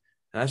Raymond.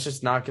 And that's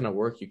just not going to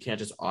work. You can't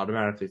just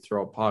automatically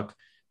throw a puck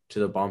to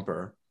the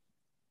bumper.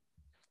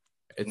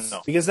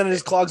 Because then it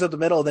just clogs up the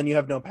middle. Then you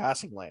have no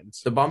passing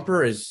lanes. The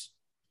bumper is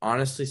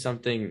honestly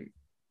something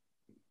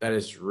that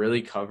is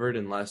really covered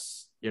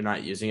unless you're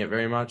not using it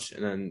very much.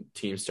 And then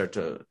teams start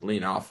to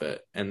lean off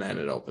it and then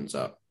it opens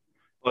up.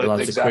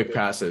 Lots of quick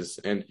passes.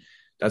 And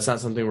that's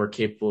not something we're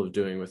capable of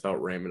doing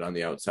without Raymond on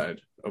the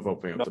outside of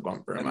opening up the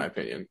bumper, in my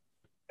opinion.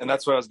 And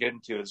that's what I was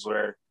getting to is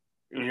where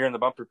when you're in the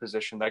bumper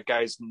position, that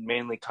guy's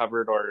mainly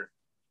covered, or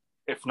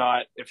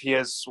if he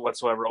is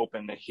whatsoever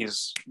open,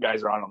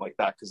 guys are on him like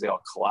that because they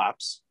all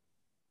collapse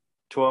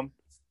to him.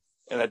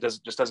 And that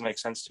just doesn't make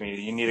sense to me.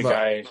 You need a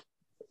guy.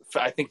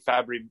 I think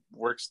Fabry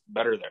works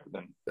better there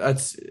than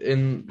that's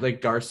in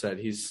like Gar said.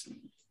 He's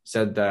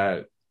said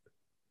that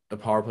the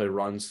power play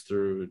runs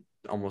through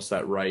almost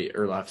that right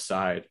or left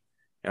side.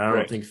 And I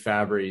don't think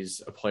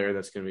Fabry's a player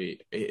that's going to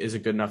is a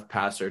good enough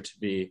passer to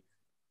be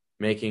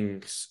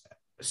making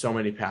so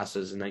many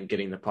passes and then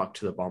getting the puck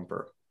to the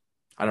bumper.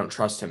 I don't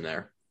trust him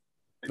there.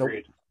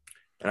 Agreed.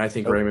 And I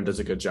think Raymond does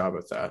a good job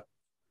with that.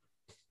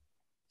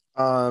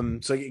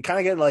 So you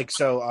kind of get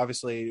so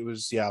obviously it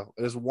was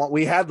one,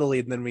 we had the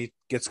lead and then we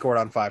get scored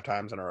on 5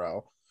 times in a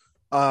row.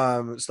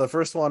 So the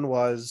first one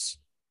was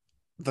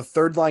the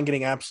third line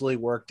getting absolutely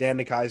worked, Dan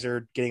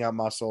DeKaiser getting out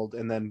muscled,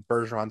 and then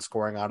Bergeron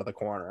scoring out of the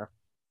corner.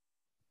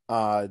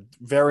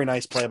 Very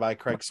nice play by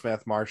Craig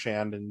Smith,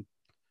 Marchand,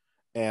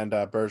 and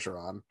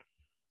Bergeron.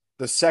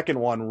 The second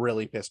one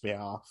really pissed me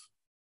off.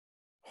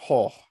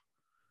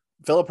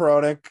 Philip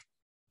Hronik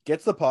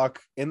gets the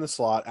puck in the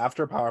slot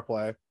after a power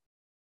play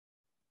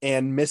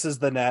and misses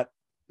the net.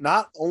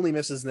 Not only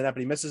misses the net,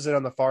 but he misses it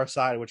on the far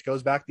side, which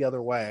goes back the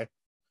other way.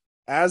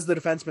 As the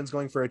defenseman's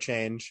going for a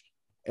change,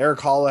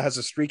 Eric Holla has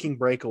a streaking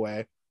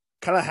breakaway,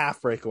 kind of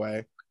half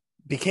breakaway,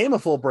 became a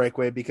full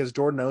breakaway because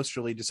Jordan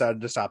Osterley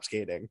decided to stop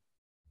skating.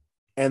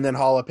 And then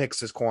Holla picks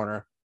his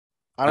corner.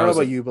 I don't know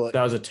about you, but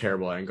that was a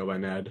terrible angle by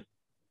Ned.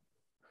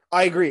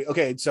 I agree.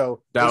 Okay,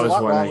 so that was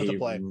one that he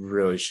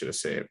really should have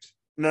saved.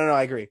 No,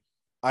 I agree.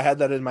 I had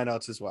that in my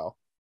notes as well.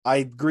 I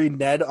agree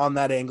Ned on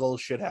that angle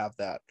should have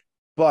that.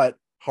 But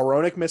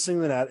Hronek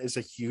missing the net is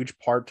a huge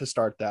part to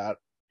start that.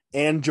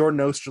 And Jordan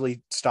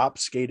Osterley stopped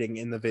skating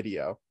in the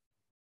video.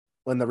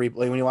 When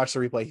you watch the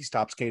replay, he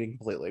stopped skating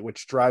completely,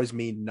 which drives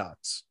me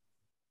nuts.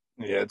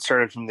 Yeah, it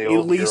started from the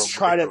old. At least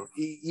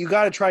you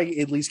got to try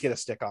at least get a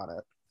stick on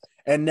it.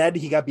 And Ned,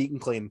 he got beaten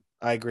clean.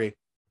 I agree.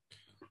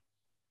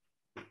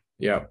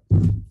 Yeah.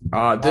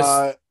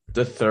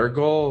 The third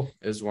goal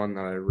is one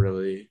that I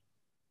really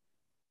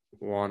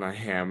want to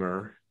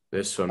hammer.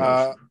 This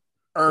one.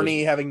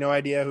 Ernie having no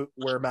idea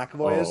where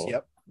McAvoy is.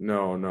 Yep.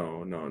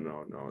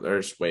 No.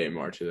 There's way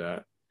more to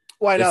that.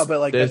 Well, I know, but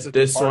like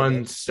this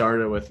one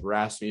started with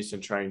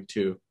Rasmussen trying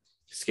to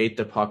skate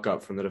the puck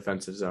up from the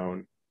defensive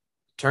zone,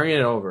 turning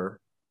it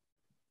over,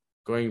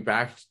 going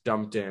back,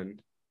 dumped in.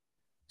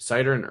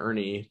 Sider and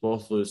Ernie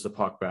both lose the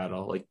puck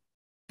battle like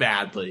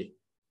badly.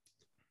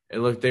 They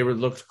looked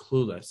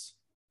clueless.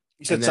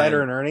 You said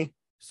Sider and Ernie?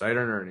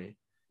 Sider and Ernie.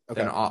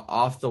 Okay. Then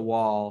off the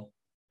wall,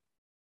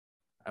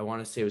 I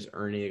want to say it was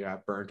Ernie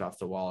got burnt off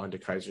the wall, and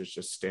DeKaiser's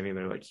just standing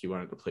there like he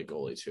wanted to play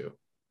goalie too.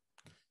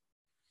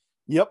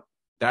 Yep.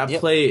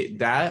 Play,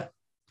 that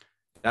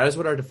is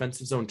what our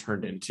defensive zone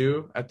turned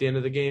into at the end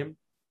of the game,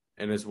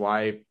 and is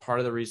part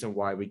of the reason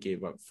why we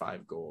gave up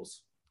 5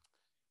 goals.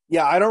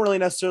 Yeah, I don't really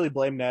necessarily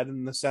blame Ned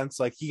in the sense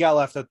like he got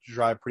left up to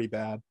dry pretty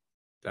bad.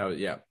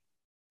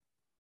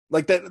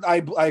 Like that,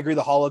 I agree.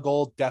 The Holla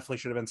goal definitely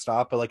should have been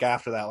stopped, but like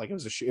after that, like it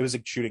was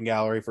a shooting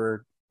gallery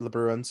for the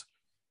Bruins.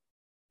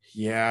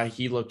 Yeah,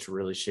 he looked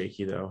really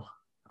shaky though.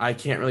 I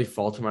can't really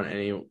fault him on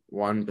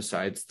anyone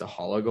besides the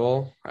Holla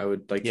goal. I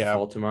would like to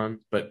fault him on,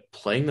 but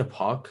playing the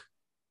puck.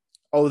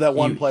 Oh, that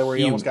one play where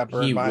he almost got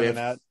burned behind the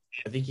net.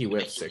 I think he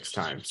whiffed 6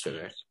 times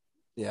today.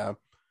 Yeah.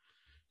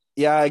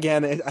 Yeah,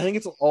 again, I think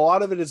it's a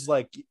lot of it is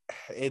like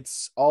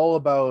it's all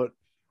about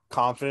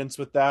confidence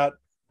with that,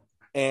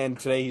 and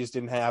today he just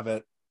didn't have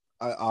it.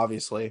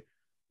 Obviously,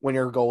 when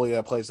you're a goalie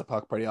that plays the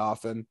puck pretty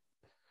often,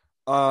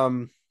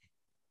 yeah,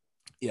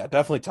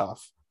 definitely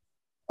tough.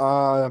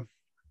 I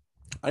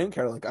didn't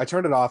care. Like I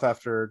turned it off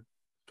after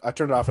the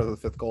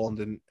 5th goal,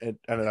 and it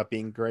ended up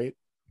being great.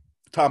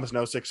 Thomas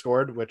Nosek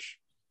scored, which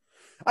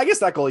I guess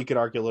that goal you could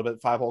argue a little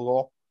bit 5-hole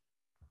goal.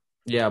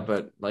 Yeah,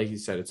 but like you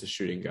said, it's a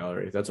shooting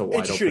gallery. That's a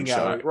wide open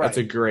shot. Right. That's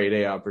a grade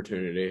A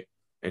opportunity,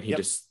 and he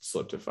just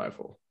slipped a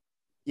 5-hole.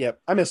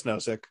 Yep, I miss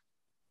Nosek.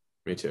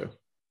 Me too.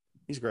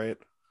 He's great.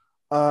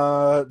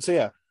 So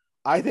yeah,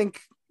 I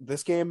think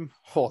this game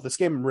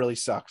really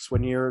sucks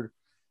when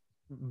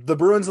the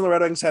Bruins and the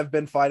Red Wings have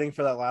been fighting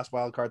for that last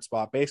wild card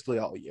spot basically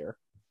all year.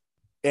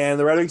 And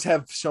the Red Wings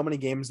have so many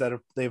games that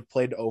they've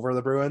played over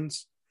the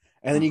Bruins.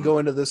 And then you go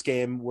into this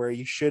game where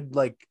you should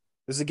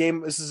this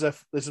is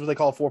what they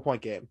call a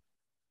 4-point game.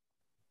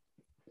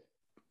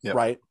 Yep.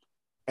 Right.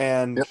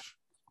 And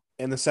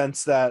in the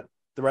sense that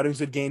the Red Wings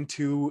would gain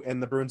 2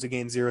 and the Bruins would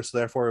gain 0. So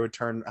therefore it would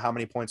turn how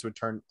many points would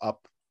turn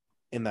up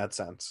in that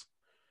sense.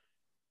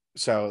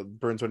 So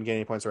Bruins wouldn't gain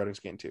any points, the Red Wings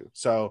gain 2.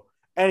 So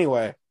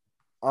anyway,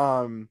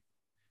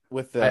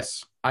 with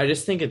this, I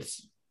just think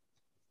it's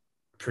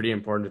pretty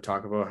important to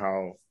talk about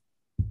how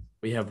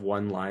we have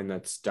one line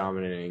that's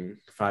dominating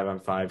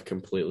 5-on-5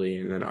 completely,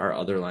 and then our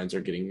other lines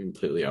are getting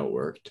completely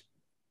outworked.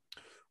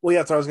 Well, yeah,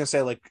 that's what I was gonna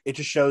say. Like, it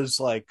just shows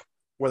like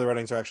where the Red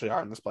Wings actually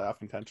are in this playoff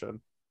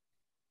contention.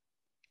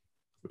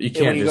 You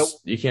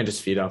can't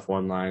just feed off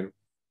one line.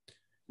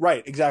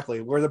 Right, exactly.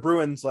 Where the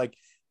Bruins, like,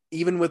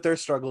 even with their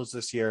struggles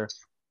this year,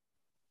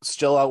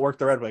 still outworked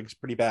the Red Wings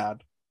pretty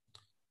bad.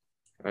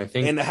 I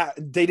think, and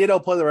they did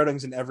outplay the Red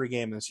Wings in every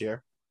game this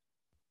year.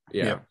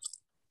 Yeah,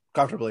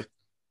 comfortably.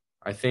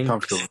 I think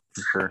comfortable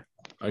for sure.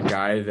 A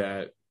guy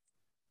that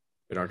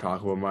we don't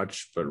talk about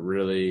much, but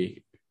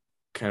really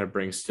kind of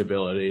brings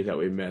stability that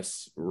we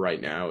miss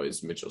right now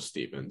is Mitchell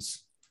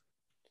Stevens.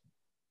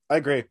 I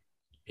agree.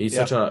 He's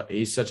such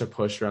a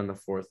pusher on the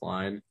 4th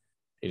line.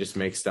 He just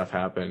makes stuff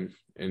happen,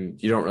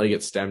 and you don't really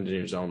get stemmed in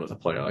your zone with a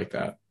player like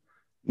that.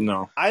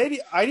 No,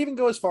 I'd even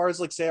go as far as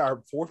like say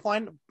our 4th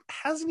line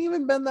hasn't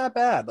even been that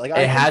bad. Like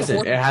it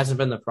hasn't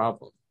been the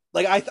problem.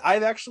 Like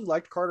I've actually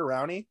liked Carter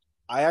Rowney.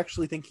 I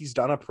actually think he's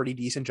done a pretty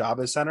decent job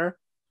as center.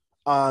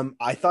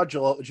 I thought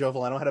Joe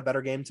Veleno had a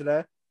better game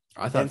today.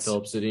 I thought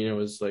Philip Zadina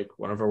was like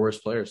one of our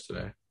worst players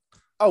today.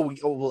 Well,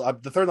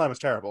 the 3rd line was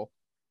terrible.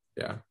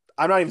 Yeah.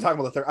 I'm not even talking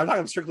about the 3rd. I'm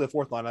talking strictly the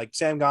 4th line, like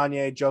Sam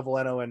Gagne, Joe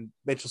Veleno, and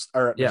Mitchell.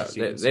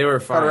 They were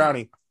fine. Carter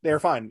Rowney, they were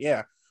fine.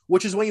 Yeah,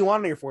 which is what you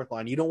want on your 4th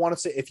line. You don't want to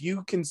say if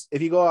you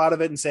go out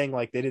of it and saying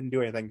like they didn't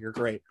do anything, you're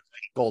great,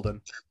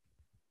 golden.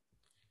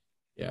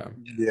 Yeah.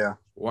 Yeah.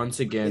 Once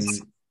again,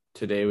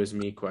 today was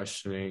me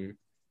questioning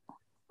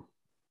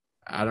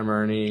Adam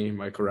Ernie,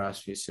 Michael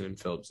Rasmussen, and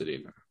Philip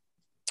Zadina.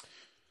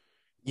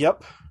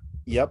 Yep.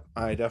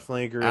 I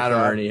definitely agree Adam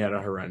with that. Ernie had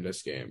a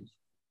horrendous game.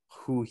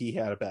 He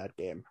had a bad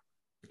game.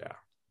 Yeah.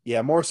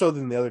 Yeah, more so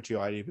than the other two,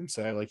 I'd even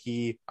say.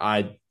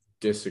 I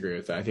disagree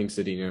with that. I think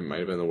Zadina might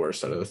have been the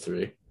worst out of the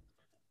three.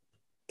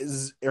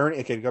 Is Ernie,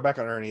 okay, to go back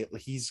on Ernie,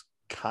 he's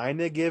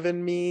kind of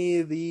given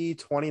me the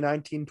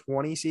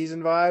 2019-20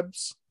 season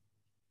vibes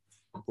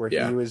where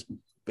he was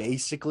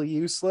basically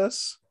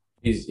useless.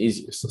 He's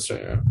useless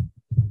right now.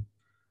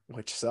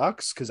 Which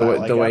sucks because I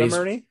like Adam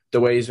Ernie. The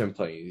way he's been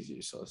playing, he's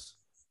useless.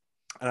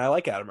 And I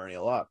like Adam Ernie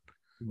a lot.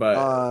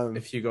 But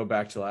if you go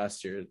back to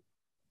last year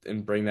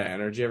and bring that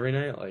energy every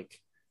night, like,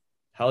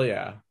 hell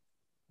yeah.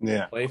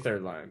 Yeah. Play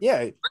third line.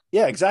 Yeah,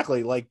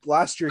 exactly. Like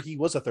last year, he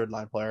was a third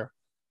line player,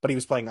 but he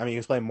was playing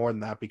more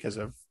than that because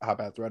of how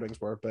bad the Red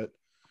Wings were. But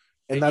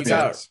and that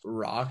got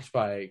rocked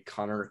by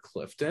Connor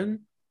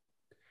Clifton.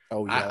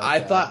 Oh yeah, I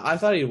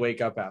thought he'd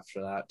wake up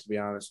after that. To be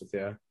honest with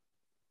you.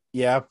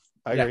 Yeah,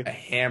 I agree.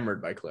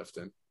 Hammered by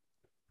Clifton.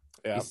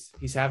 Yeah,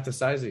 he's half the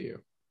size of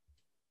you.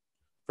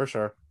 For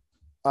sure.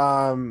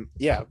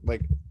 Yeah,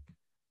 like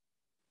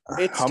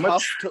it's how tough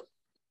much.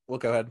 Well,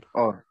 go ahead.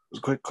 Oh,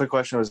 quick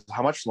question was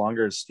how much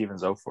longer is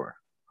Stevens out for?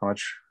 How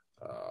much?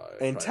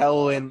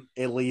 Until in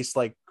at least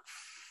like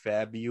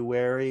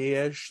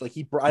February-ish. Like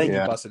I think he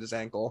busted his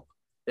ankle.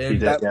 And he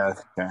did. Yeah.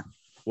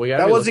 Well,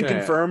 that wasn't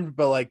confirmed,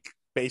 but like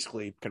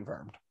basically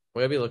confirmed.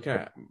 We gotta be looking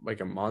at like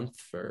a month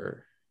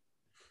for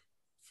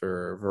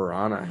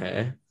Verona,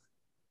 hey?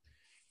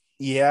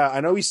 Yeah, I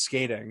know he's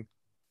skating.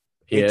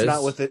 He's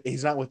not with it.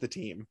 He's not with the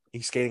team.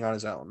 He's skating on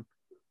his own.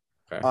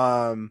 Okay.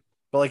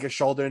 But like a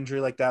shoulder injury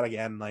like that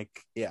again, like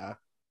yeah.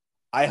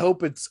 I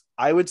hope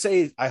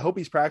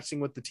he's practicing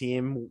with the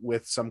team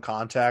with some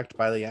contact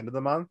by the end of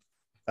the month.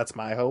 That's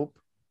my hope.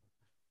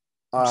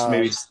 So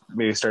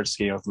maybe start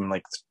skating with them in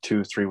like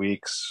 2-3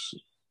 weeks,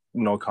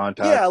 no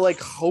contact. Yeah, like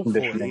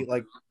hopefully,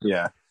 like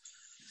yeah.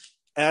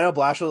 And I know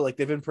Blashill, like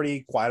they've been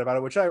pretty quiet about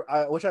it, which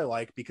I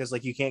like because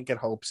like you can't get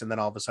hopes and then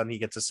all of a sudden he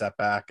gets a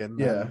setback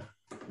and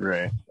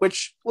right,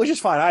 which is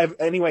fine.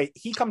 Anyway,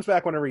 he comes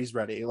back whenever he's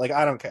ready. Like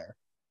I don't care.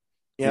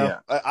 You know,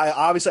 I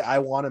obviously I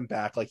want him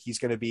back. Like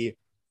he'll be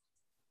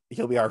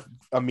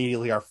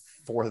immediately our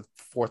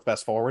fourth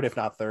best forward, if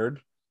not third.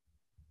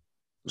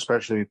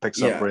 Especially if he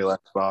picks up where he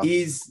left off.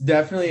 He's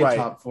definitely a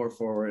top 4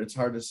 forward. It's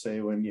hard to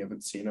say when you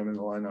haven't seen him in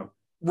the lineup.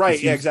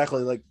 Right? Yeah,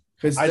 exactly. Like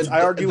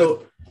I argue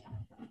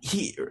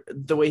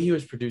the way he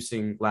was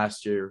producing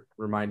last year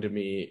reminds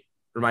me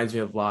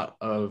a lot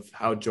of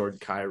how Jordan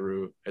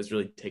Kyrou has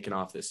really taken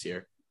off this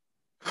year.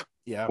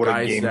 Yeah, what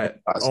a game! My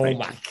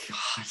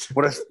god,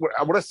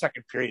 what a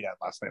second period at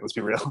last night. Let's be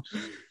real.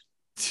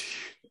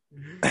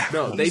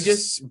 No, they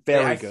just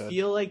very good. I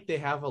feel like they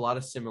have a lot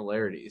of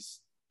similarities.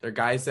 They're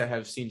guys that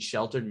have seen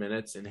sheltered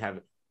minutes and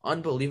have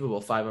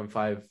unbelievable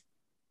 5-on-5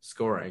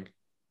 scoring.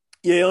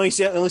 Yeah, the only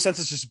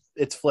sense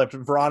it's flipped.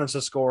 Verona's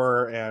a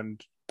scorer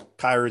and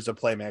Kyrou's a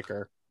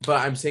playmaker.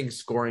 But I'm saying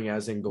scoring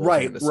as in goals.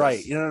 Right.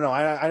 No.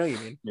 I know what you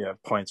mean. Yeah,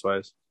 points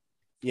wise.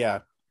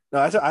 Yeah. No,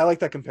 I like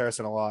that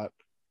comparison a lot.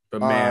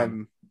 But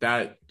man,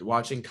 that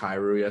watching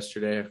Kyrou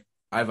yesterday,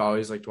 I've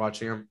always liked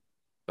watching him,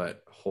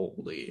 but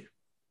holy.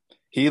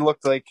 He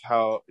looked like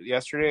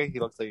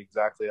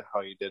exactly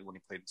how he did when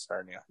he played in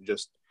Sarnia.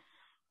 Just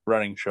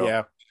running show.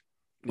 Yeah.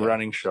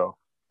 Running show.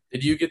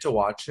 Did you get to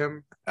watch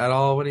him at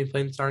all when he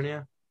played in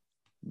Sarnia?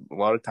 A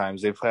lot of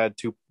times. They've had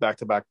 2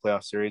 back-to-back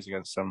playoff series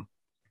against him.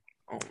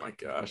 Oh my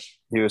gosh.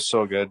 He was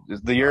so good.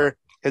 Their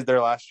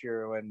last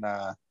year when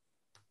the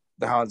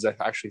Hounds, I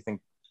actually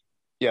think,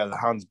 the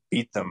Hounds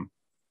beat them.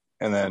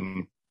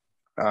 And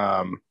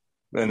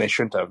then they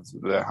shouldn't have.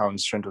 The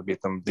Hounds shouldn't have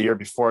beat them. The year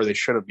before, they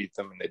should have beat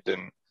them, and they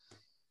didn't.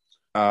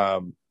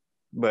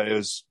 But it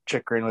was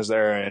Chychrun was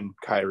there and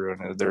Kyrou,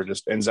 and they were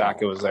just, and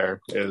Zaka was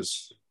there.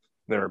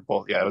 They were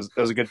both, it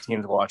was a good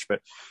team to watch.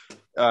 But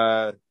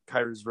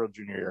Kyrou's World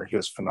Junior year, he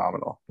was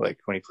phenomenal. Like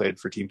when he played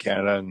for Team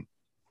Canada and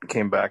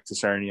came back to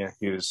Sarnia,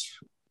 he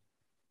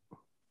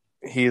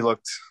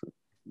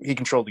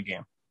controlled the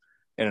game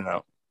in and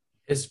out.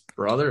 His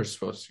brother is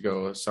supposed to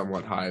go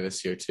somewhat high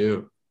this year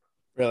too.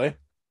 Really?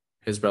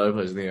 His brother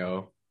plays in the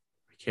O.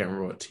 I can't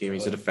remember what team.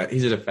 He's a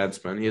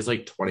defenseman. He has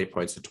like 20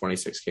 points in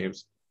 26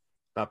 games.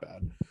 Not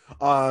bad.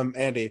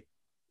 Andy,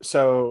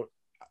 so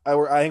I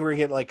think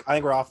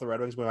we're off the Red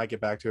Wings. We might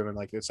get back to him in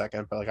like a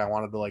second, but like I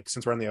wanted to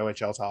since we're in the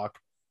OHL talk,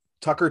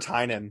 Tucker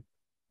Tynan,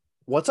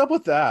 what's up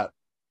with that?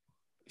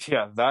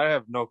 Yeah, that I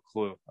have no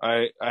clue.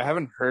 I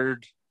haven't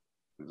heard.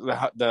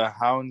 The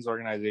Hounds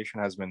organization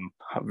has been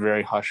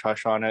very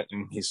hush-hush on it,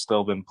 and he's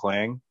still been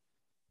playing.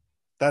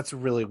 That's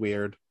really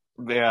weird.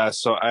 Yeah,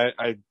 so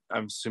I'm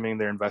assuming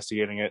they're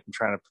investigating it and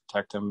trying to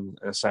protect him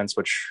in a sense,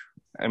 which,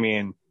 I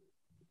mean,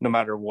 no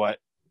matter what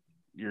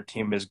your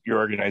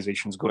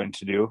organization's going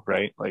to do,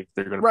 right? Like,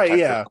 they're going to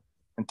protect him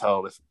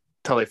until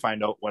they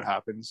find out what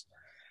happens.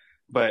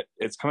 But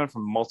it's coming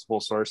from multiple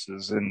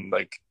sources and,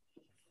 like,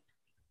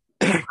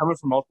 coming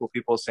from multiple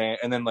people saying,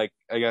 and then, like,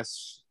 I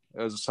guess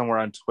it was somewhere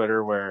on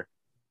Twitter where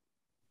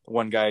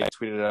one guy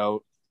tweeted it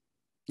out.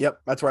 Yep,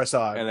 that's where I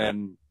saw it. And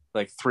then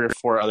like three or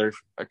four other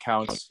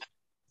accounts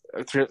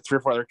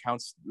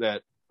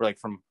that were like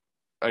from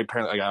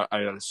apparently I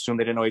assume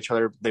they didn't know each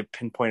other. They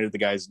pinpointed the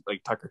guys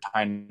like Tucker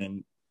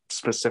Tynan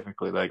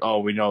specifically, like, oh,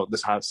 we know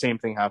this same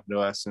thing happened to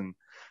us, and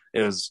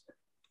it was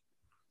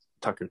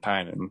Tucker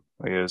Tynan.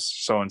 Like, it was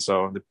so and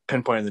so. They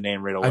pinpointed the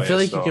name right away. I feel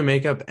like you can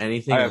make up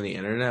anything on the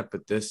internet,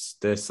 but this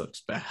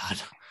looks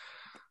bad.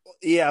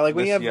 Yeah, like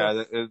when you have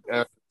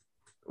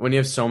when you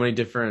have so many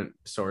different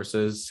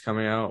sources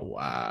coming out,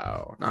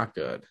 wow, not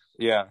good.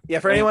 Yeah.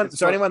 For anyone,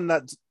 anyone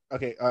that's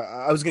okay,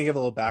 I was gonna give a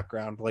little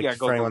background, like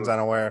for anyone's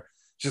unaware,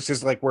 just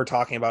because like we're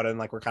talking about it and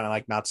like we're kind of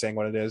like not saying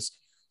what it is.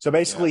 So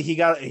basically,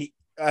 he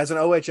as an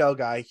OHL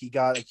guy, he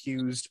got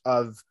accused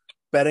of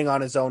betting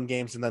on his own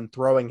games and then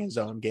throwing his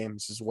own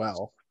games as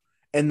well,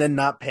 and then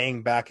not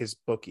paying back his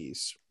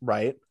bookies.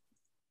 Right,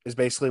 is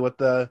basically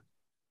what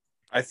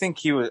I think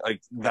he was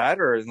like that,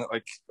 or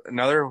like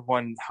another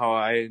one. How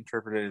I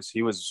interpret it is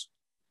he was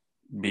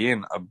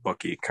being a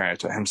bookie kind of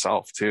to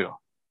himself too.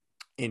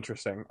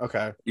 Interesting.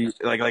 Okay.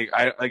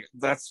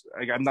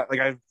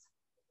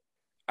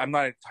 I'm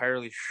not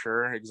entirely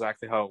sure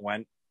exactly how it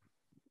went,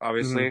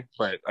 obviously,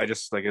 but I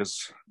just like it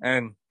was,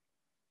 and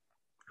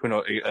who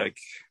knows, like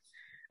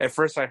at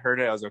first I heard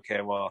it, I was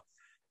okay, well,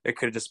 it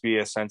could just be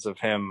a sense of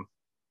him,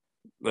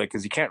 like,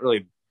 because you can't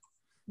really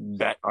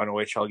bet on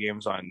OHL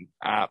games on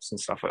apps and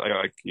stuff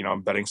like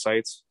betting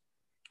sites.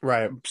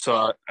 Right.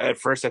 So at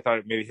first I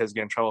thought maybe he was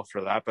getting in trouble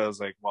for that, but I was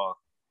like, well,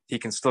 he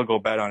can still go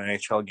bet on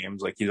NHL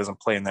games. Like, he doesn't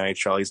play in the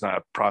NHL. He's not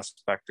a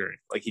prospector.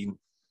 Like, he,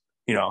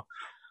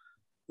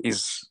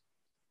 he's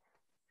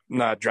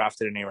not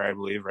drafted anywhere, I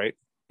believe, right?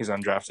 He's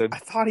undrafted. I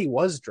thought he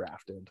was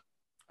drafted.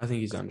 I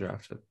think he's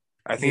undrafted.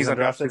 I think he's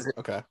undrafted.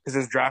 Okay. Because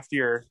his draft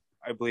year,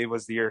 I believe,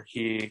 was the year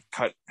he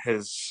cut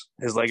his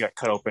leg got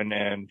cut open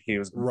and he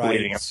was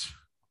bleeding.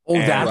 Oh,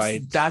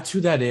 that's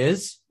who that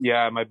is?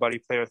 Yeah, my buddy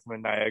played with him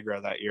in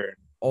Niagara that year.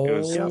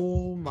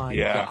 My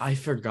God. I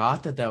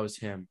forgot that was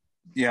him.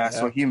 Yeah,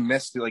 so he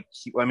missed,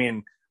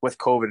 with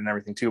COVID and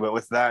everything too, but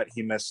with that,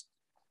 he missed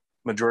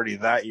majority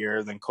of that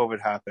year. Then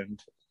COVID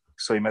happened,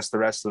 so he missed the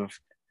rest of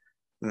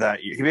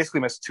that year. He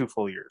basically missed 2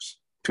 full years.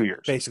 2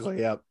 years.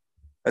 Basically, yeah.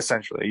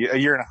 Essentially, a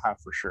year and a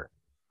half for sure.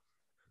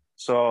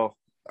 So,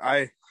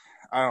 I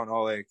don't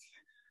know, like,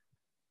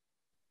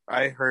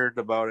 I heard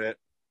about it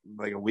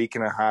like a week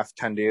and a half,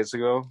 10 days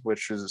ago,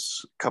 which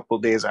is a couple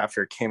of days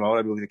after it came out.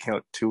 I believe it came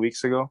out 2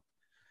 weeks ago,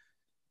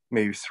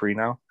 maybe 3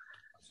 now.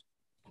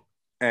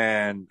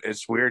 And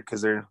it's weird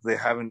because they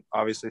haven't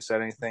obviously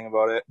said anything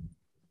about it,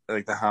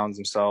 like the Hounds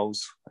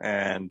themselves,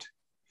 and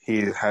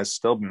he has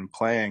still been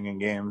playing in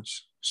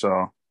games.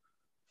 So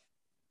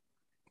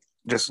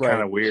just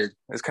kind of weird.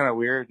 It's kind of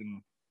weird,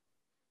 and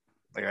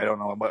like I don't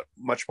know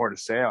much more to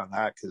say on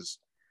that because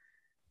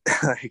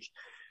like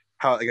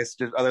how I guess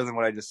just other than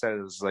what I just said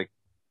is like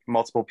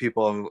multiple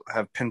people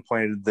have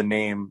pinpointed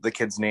the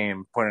kid's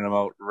name, pointed him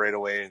out right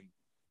away, and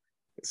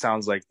it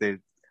sounds like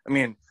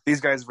these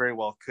guys very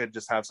well could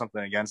just have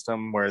something against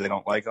him where they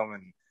don't like him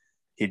and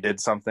he did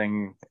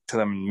something to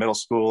them in middle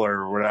school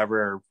or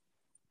whatever,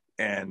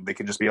 and they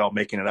could just be all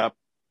making it up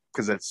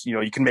because it's,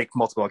 you can make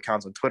multiple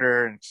accounts on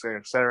Twitter and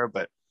et cetera,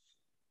 but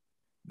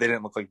they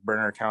didn't look like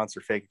burner accounts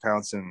or fake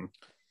accounts. And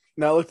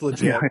no, it looked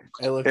legit.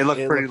 It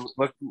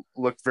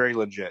looked very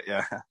legit.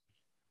 Yeah.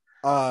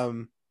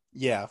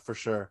 Yeah, for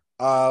sure.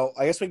 I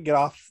guess we can get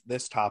off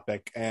this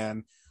topic,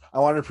 and I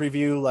want to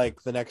preview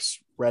like the next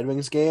Red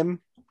Wings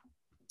game,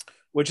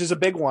 which is a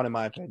big one in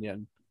my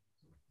opinion.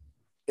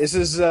 This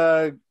is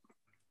a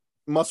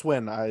must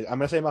win. I'm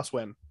going to say must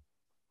win.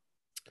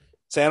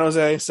 San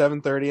Jose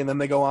 7:30, and then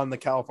they go on the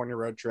California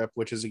road trip,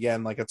 which is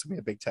again like it's going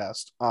to be a big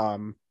test.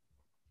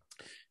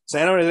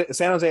 San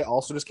Jose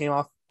also just came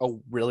off a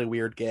really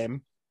weird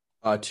game.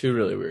 2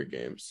 really weird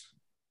games.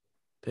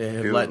 They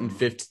have let in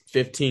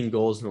 15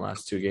 goals in the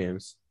last 2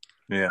 games.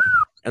 Yeah,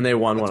 and they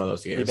won one of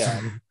those games.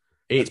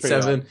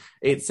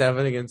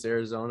 8-7 against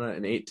Arizona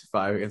and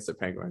 8-5 against the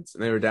Penguins,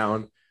 and they were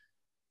down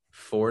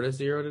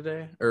 4-0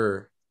 today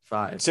or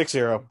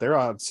 6-0. They're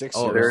on 6-0.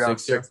 Oh, they're on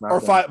 6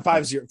 or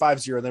 5-0.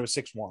 5-0. And they were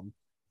 6-1.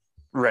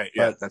 Right.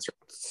 Yeah, that's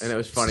right. And it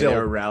was funny. They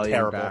were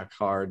rallying back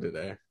hard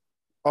today.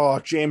 Oh,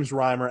 James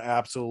Reimer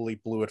absolutely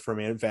blew it for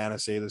me in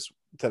fantasy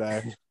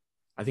today.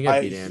 I think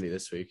I beat Andy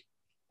this week.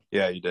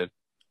 Yeah, you did.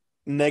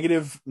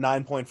 Negative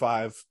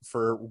 9.5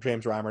 for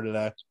James Reimer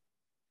today.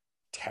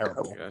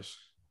 Terrible. Oh, gosh.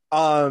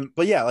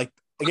 But yeah, like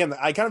again,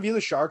 I kind of view the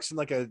Sharks in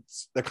like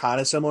they're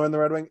kind of similar in the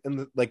Red Wing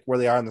like where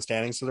they are in the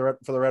standings for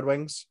the Red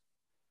Wings.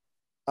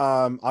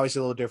 Obviously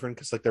a little different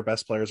because like their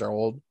best players are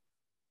old,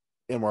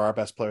 and where our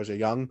best players are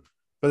young.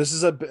 But this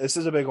is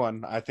a big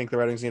one. I think the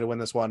Red Wings need to win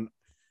this one.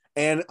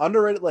 And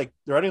underrated, like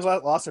the Red Wings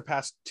lost their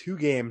past 2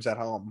 games at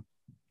home,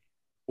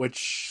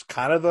 which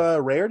kind of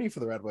a rarity for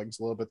the Red Wings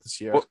a little bit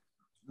this year. Well,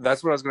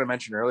 that's what I was going to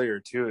mention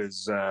earlier too.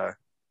 Is I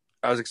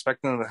was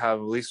expecting them to have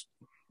at least.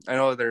 I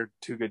know there are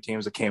 2 good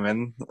teams that came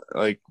in,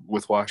 like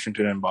with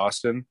Washington and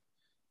Boston,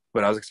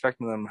 but I was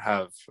expecting them to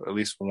have at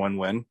least 1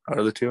 win out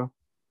of the 2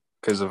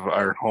 because of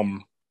our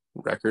home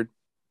record.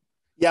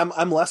 Yeah,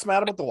 I'm less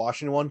mad about the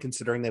Washington one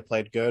considering they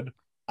played good.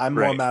 I'm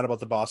more mad about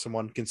the Boston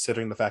one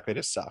considering the fact they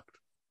just sucked.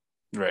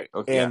 Right.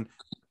 Okay. And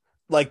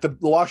like the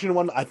Washington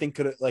one, I think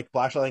could like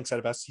Blash, I think said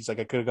it best. He's like,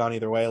 it could have gone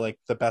either way. Like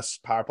the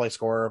best power play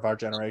scorer of our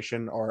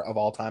generation or of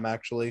all time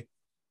actually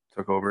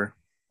took over,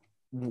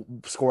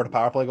 scored a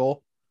power play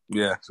goal.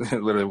 Yeah,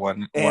 literally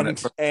won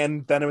it.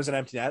 And then it was an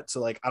empty net.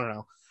 So like, I don't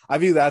know. I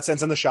view that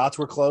sense, and the shots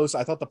were close.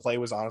 I thought the play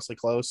was honestly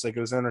close. Like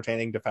it was an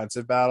entertaining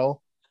defensive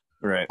battle.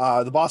 Right.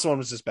 The Boston one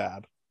was just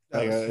bad.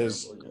 Like,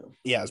 it's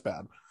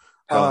bad.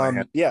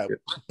 Yeah,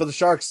 but the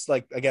Sharks,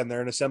 like again,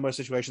 they're in a similar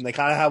situation. They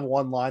kind of have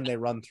one line they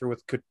run through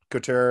with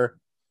Couture,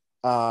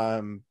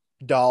 Dahlin,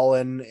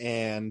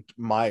 and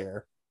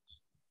Meyer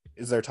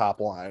is their top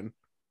line.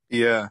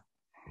 Yeah,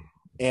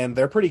 and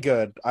they're pretty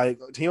good.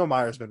 Timo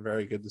Meyer's been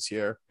very good this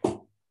year.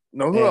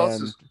 Know who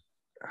else is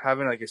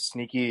having like a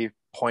sneaky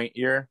point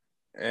year,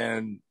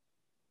 and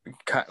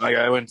like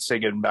I wouldn't say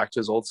getting back to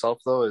his old self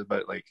though,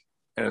 but like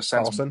in a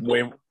sense,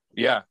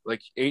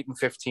 like 8 and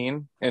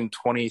 15 and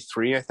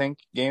 23, I think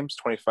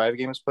 25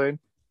 games played.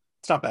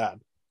 It's not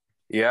bad.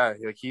 Yeah,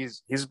 like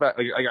he's back.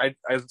 Like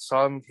I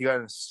saw him. He got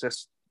an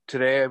assist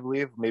today, I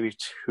believe, maybe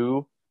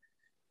 2,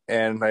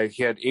 and like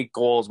he had 8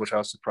 goals, which I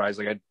was surprised.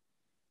 Like I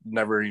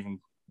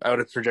would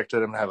have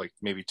projected him to have like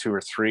maybe 2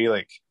 or 3,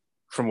 like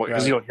from what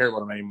because you don't hear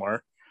about him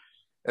anymore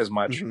as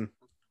much. Mm-hmm.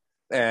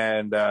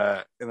 And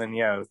then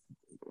at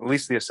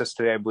least the assist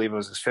today, I believe it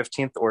was his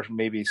 15th or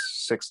maybe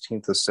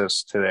 16th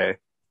assist today.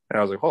 And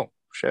I was like, oh,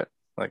 shit.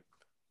 Like,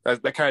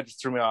 that kind of just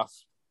threw me off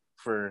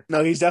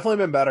No, he's definitely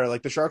been better.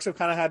 Like, the Sharks have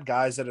kind of had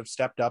guys that have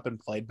stepped up and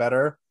played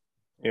better.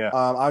 Yeah.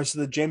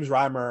 Obviously, the James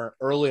Reimer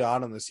early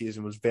on in the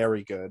season was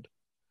very good.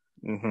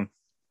 Mm-hmm.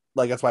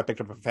 Like, that's why I picked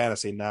up in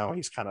fantasy. Now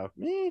he's kind of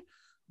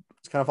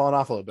falling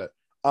off a little bit.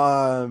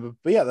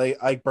 But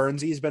yeah,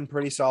 Burnsy's been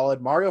pretty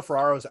solid. Mario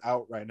Ferraro's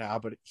out right now,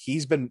 but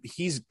he's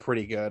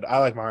pretty good. I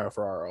like Mario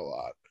Ferraro a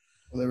lot.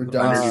 Well, they were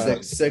down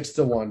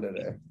 6-1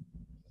 today.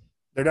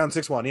 They're down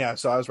 6-1. Yeah,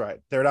 so I was right.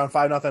 They were down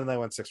 5-0 and they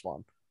went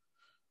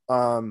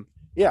 6-1.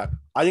 Yeah,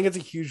 I think it's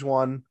a huge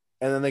one.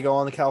 And then they go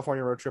on the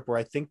California road trip where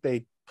I think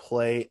they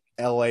play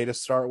LA to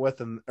start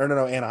with,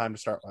 Anaheim to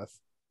start with.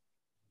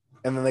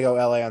 And then they go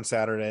LA on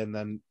Saturday and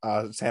then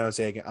San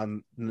Jose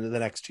on the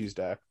next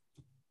Tuesday.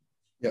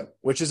 Yeah,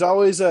 which is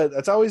always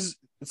it's always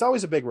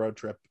a big road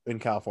trip in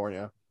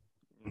California.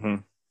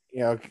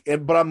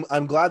 Mm-hmm. But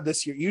I'm glad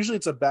this year. Usually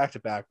it's a back to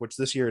back, which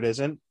this year it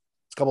isn't.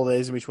 It's a couple of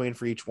days in between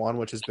for each one,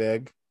 which is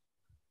big.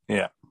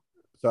 Yeah,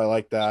 so I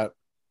like that.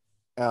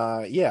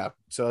 Yeah,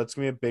 so it's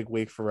gonna be a big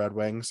week for Red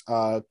Wings.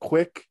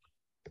 Quick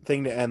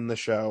thing to end the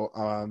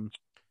show.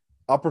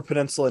 Upper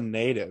Peninsula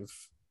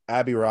native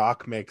Abby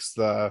Rock makes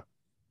the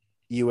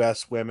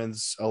U.S.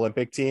 Women's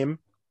Olympic team.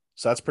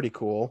 So that's pretty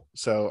cool.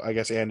 So I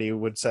guess Andy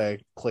would say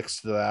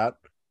clicks to that.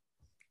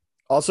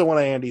 Also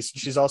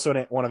she's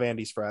also one of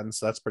Andy's friends.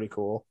 So that's pretty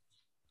cool.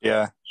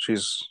 Yeah,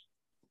 she's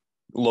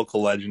a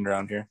local legend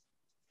around here.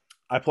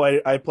 I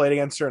played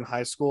against her in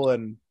high school,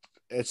 and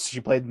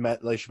she played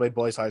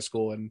boys high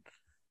school and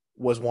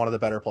was one of the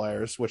better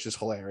players, which is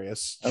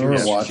hilarious. I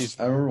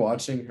remember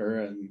watching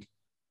her and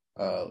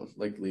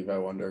like Levi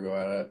Wonder go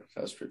at it.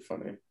 That was pretty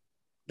funny.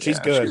 She's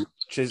good.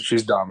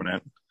 She's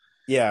dominant.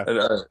 Yeah,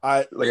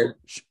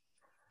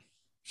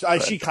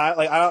 she kind of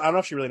like I don't know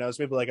if she really knows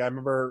me, but like I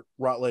remember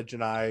Rutledge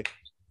and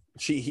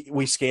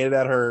we skated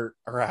at her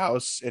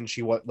house, and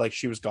she was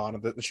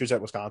gone. She was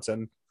at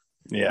Wisconsin,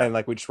 and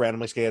like we just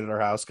randomly skated at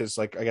her house because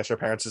like I guess her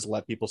parents just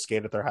let people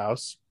skate at their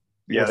house.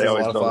 Yeah, they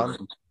always build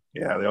fun.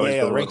 Yeah, they always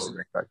build a rink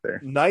back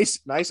there. Nice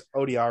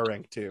ODR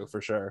rink too,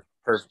 for sure.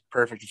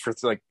 Perfect for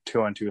like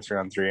 2-on-2,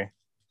 3-on-3.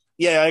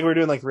 Yeah, I think we were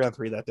doing like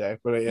 3-on-3 that day,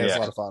 but it was a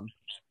lot of fun.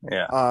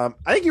 Yeah.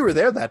 I think you were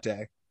there that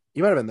day.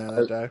 You might have been there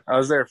that day. I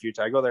was there a few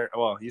times. I go there.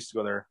 Well, I used to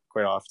go there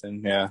quite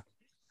often. Yeah.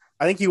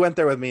 I think you went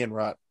there with me and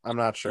Rut. I'm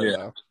not sure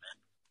though.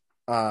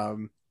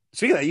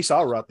 Speaking of that, you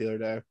saw Rut the other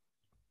day.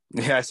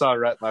 Yeah, I saw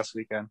Rut last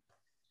weekend.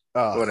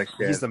 Oh, what a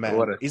kid. He's the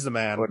man. He's the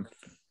man.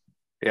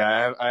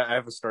 Yeah, I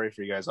have a story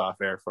for you guys off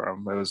air for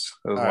him. It was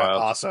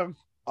wild. Awesome.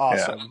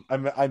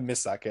 Yeah. I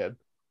miss that kid.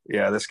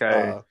 Yeah, this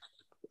guy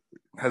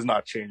has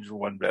not changed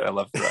one bit. I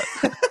love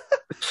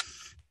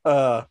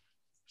Rut.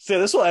 So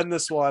this will end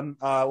this one.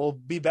 We'll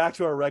be back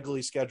to our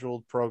regularly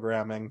scheduled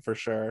programming for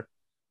sure.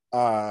 We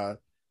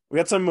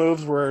got some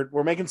moves.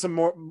 We're making some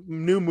more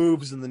new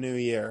moves in the new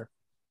year.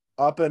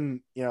 Up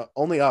and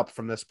only up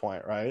from this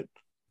point, right?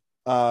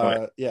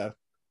 Yeah.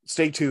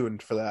 Stay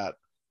tuned for that.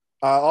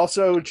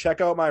 Also check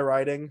out my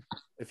writing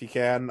if you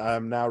can.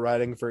 I'm now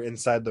writing for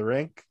Inside the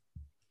Rink.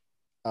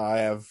 I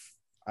have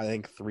I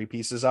think 3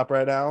 pieces up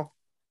right now.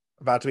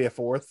 About to be a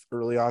 4th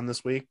early on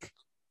this week.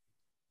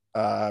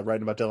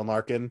 Writing about Dylan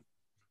Larkin.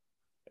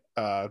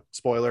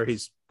 Spoiler,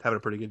 he's having a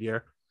pretty good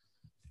year.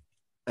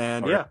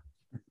 And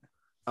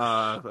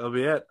that'll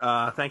be it.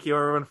 Thank you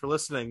everyone for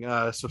listening.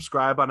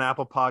 Subscribe on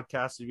Apple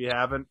Podcasts if you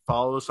haven't.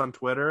 Follow us on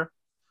Twitter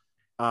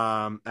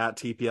at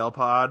TPL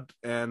Pod,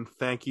 and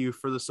thank you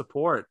for the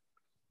support.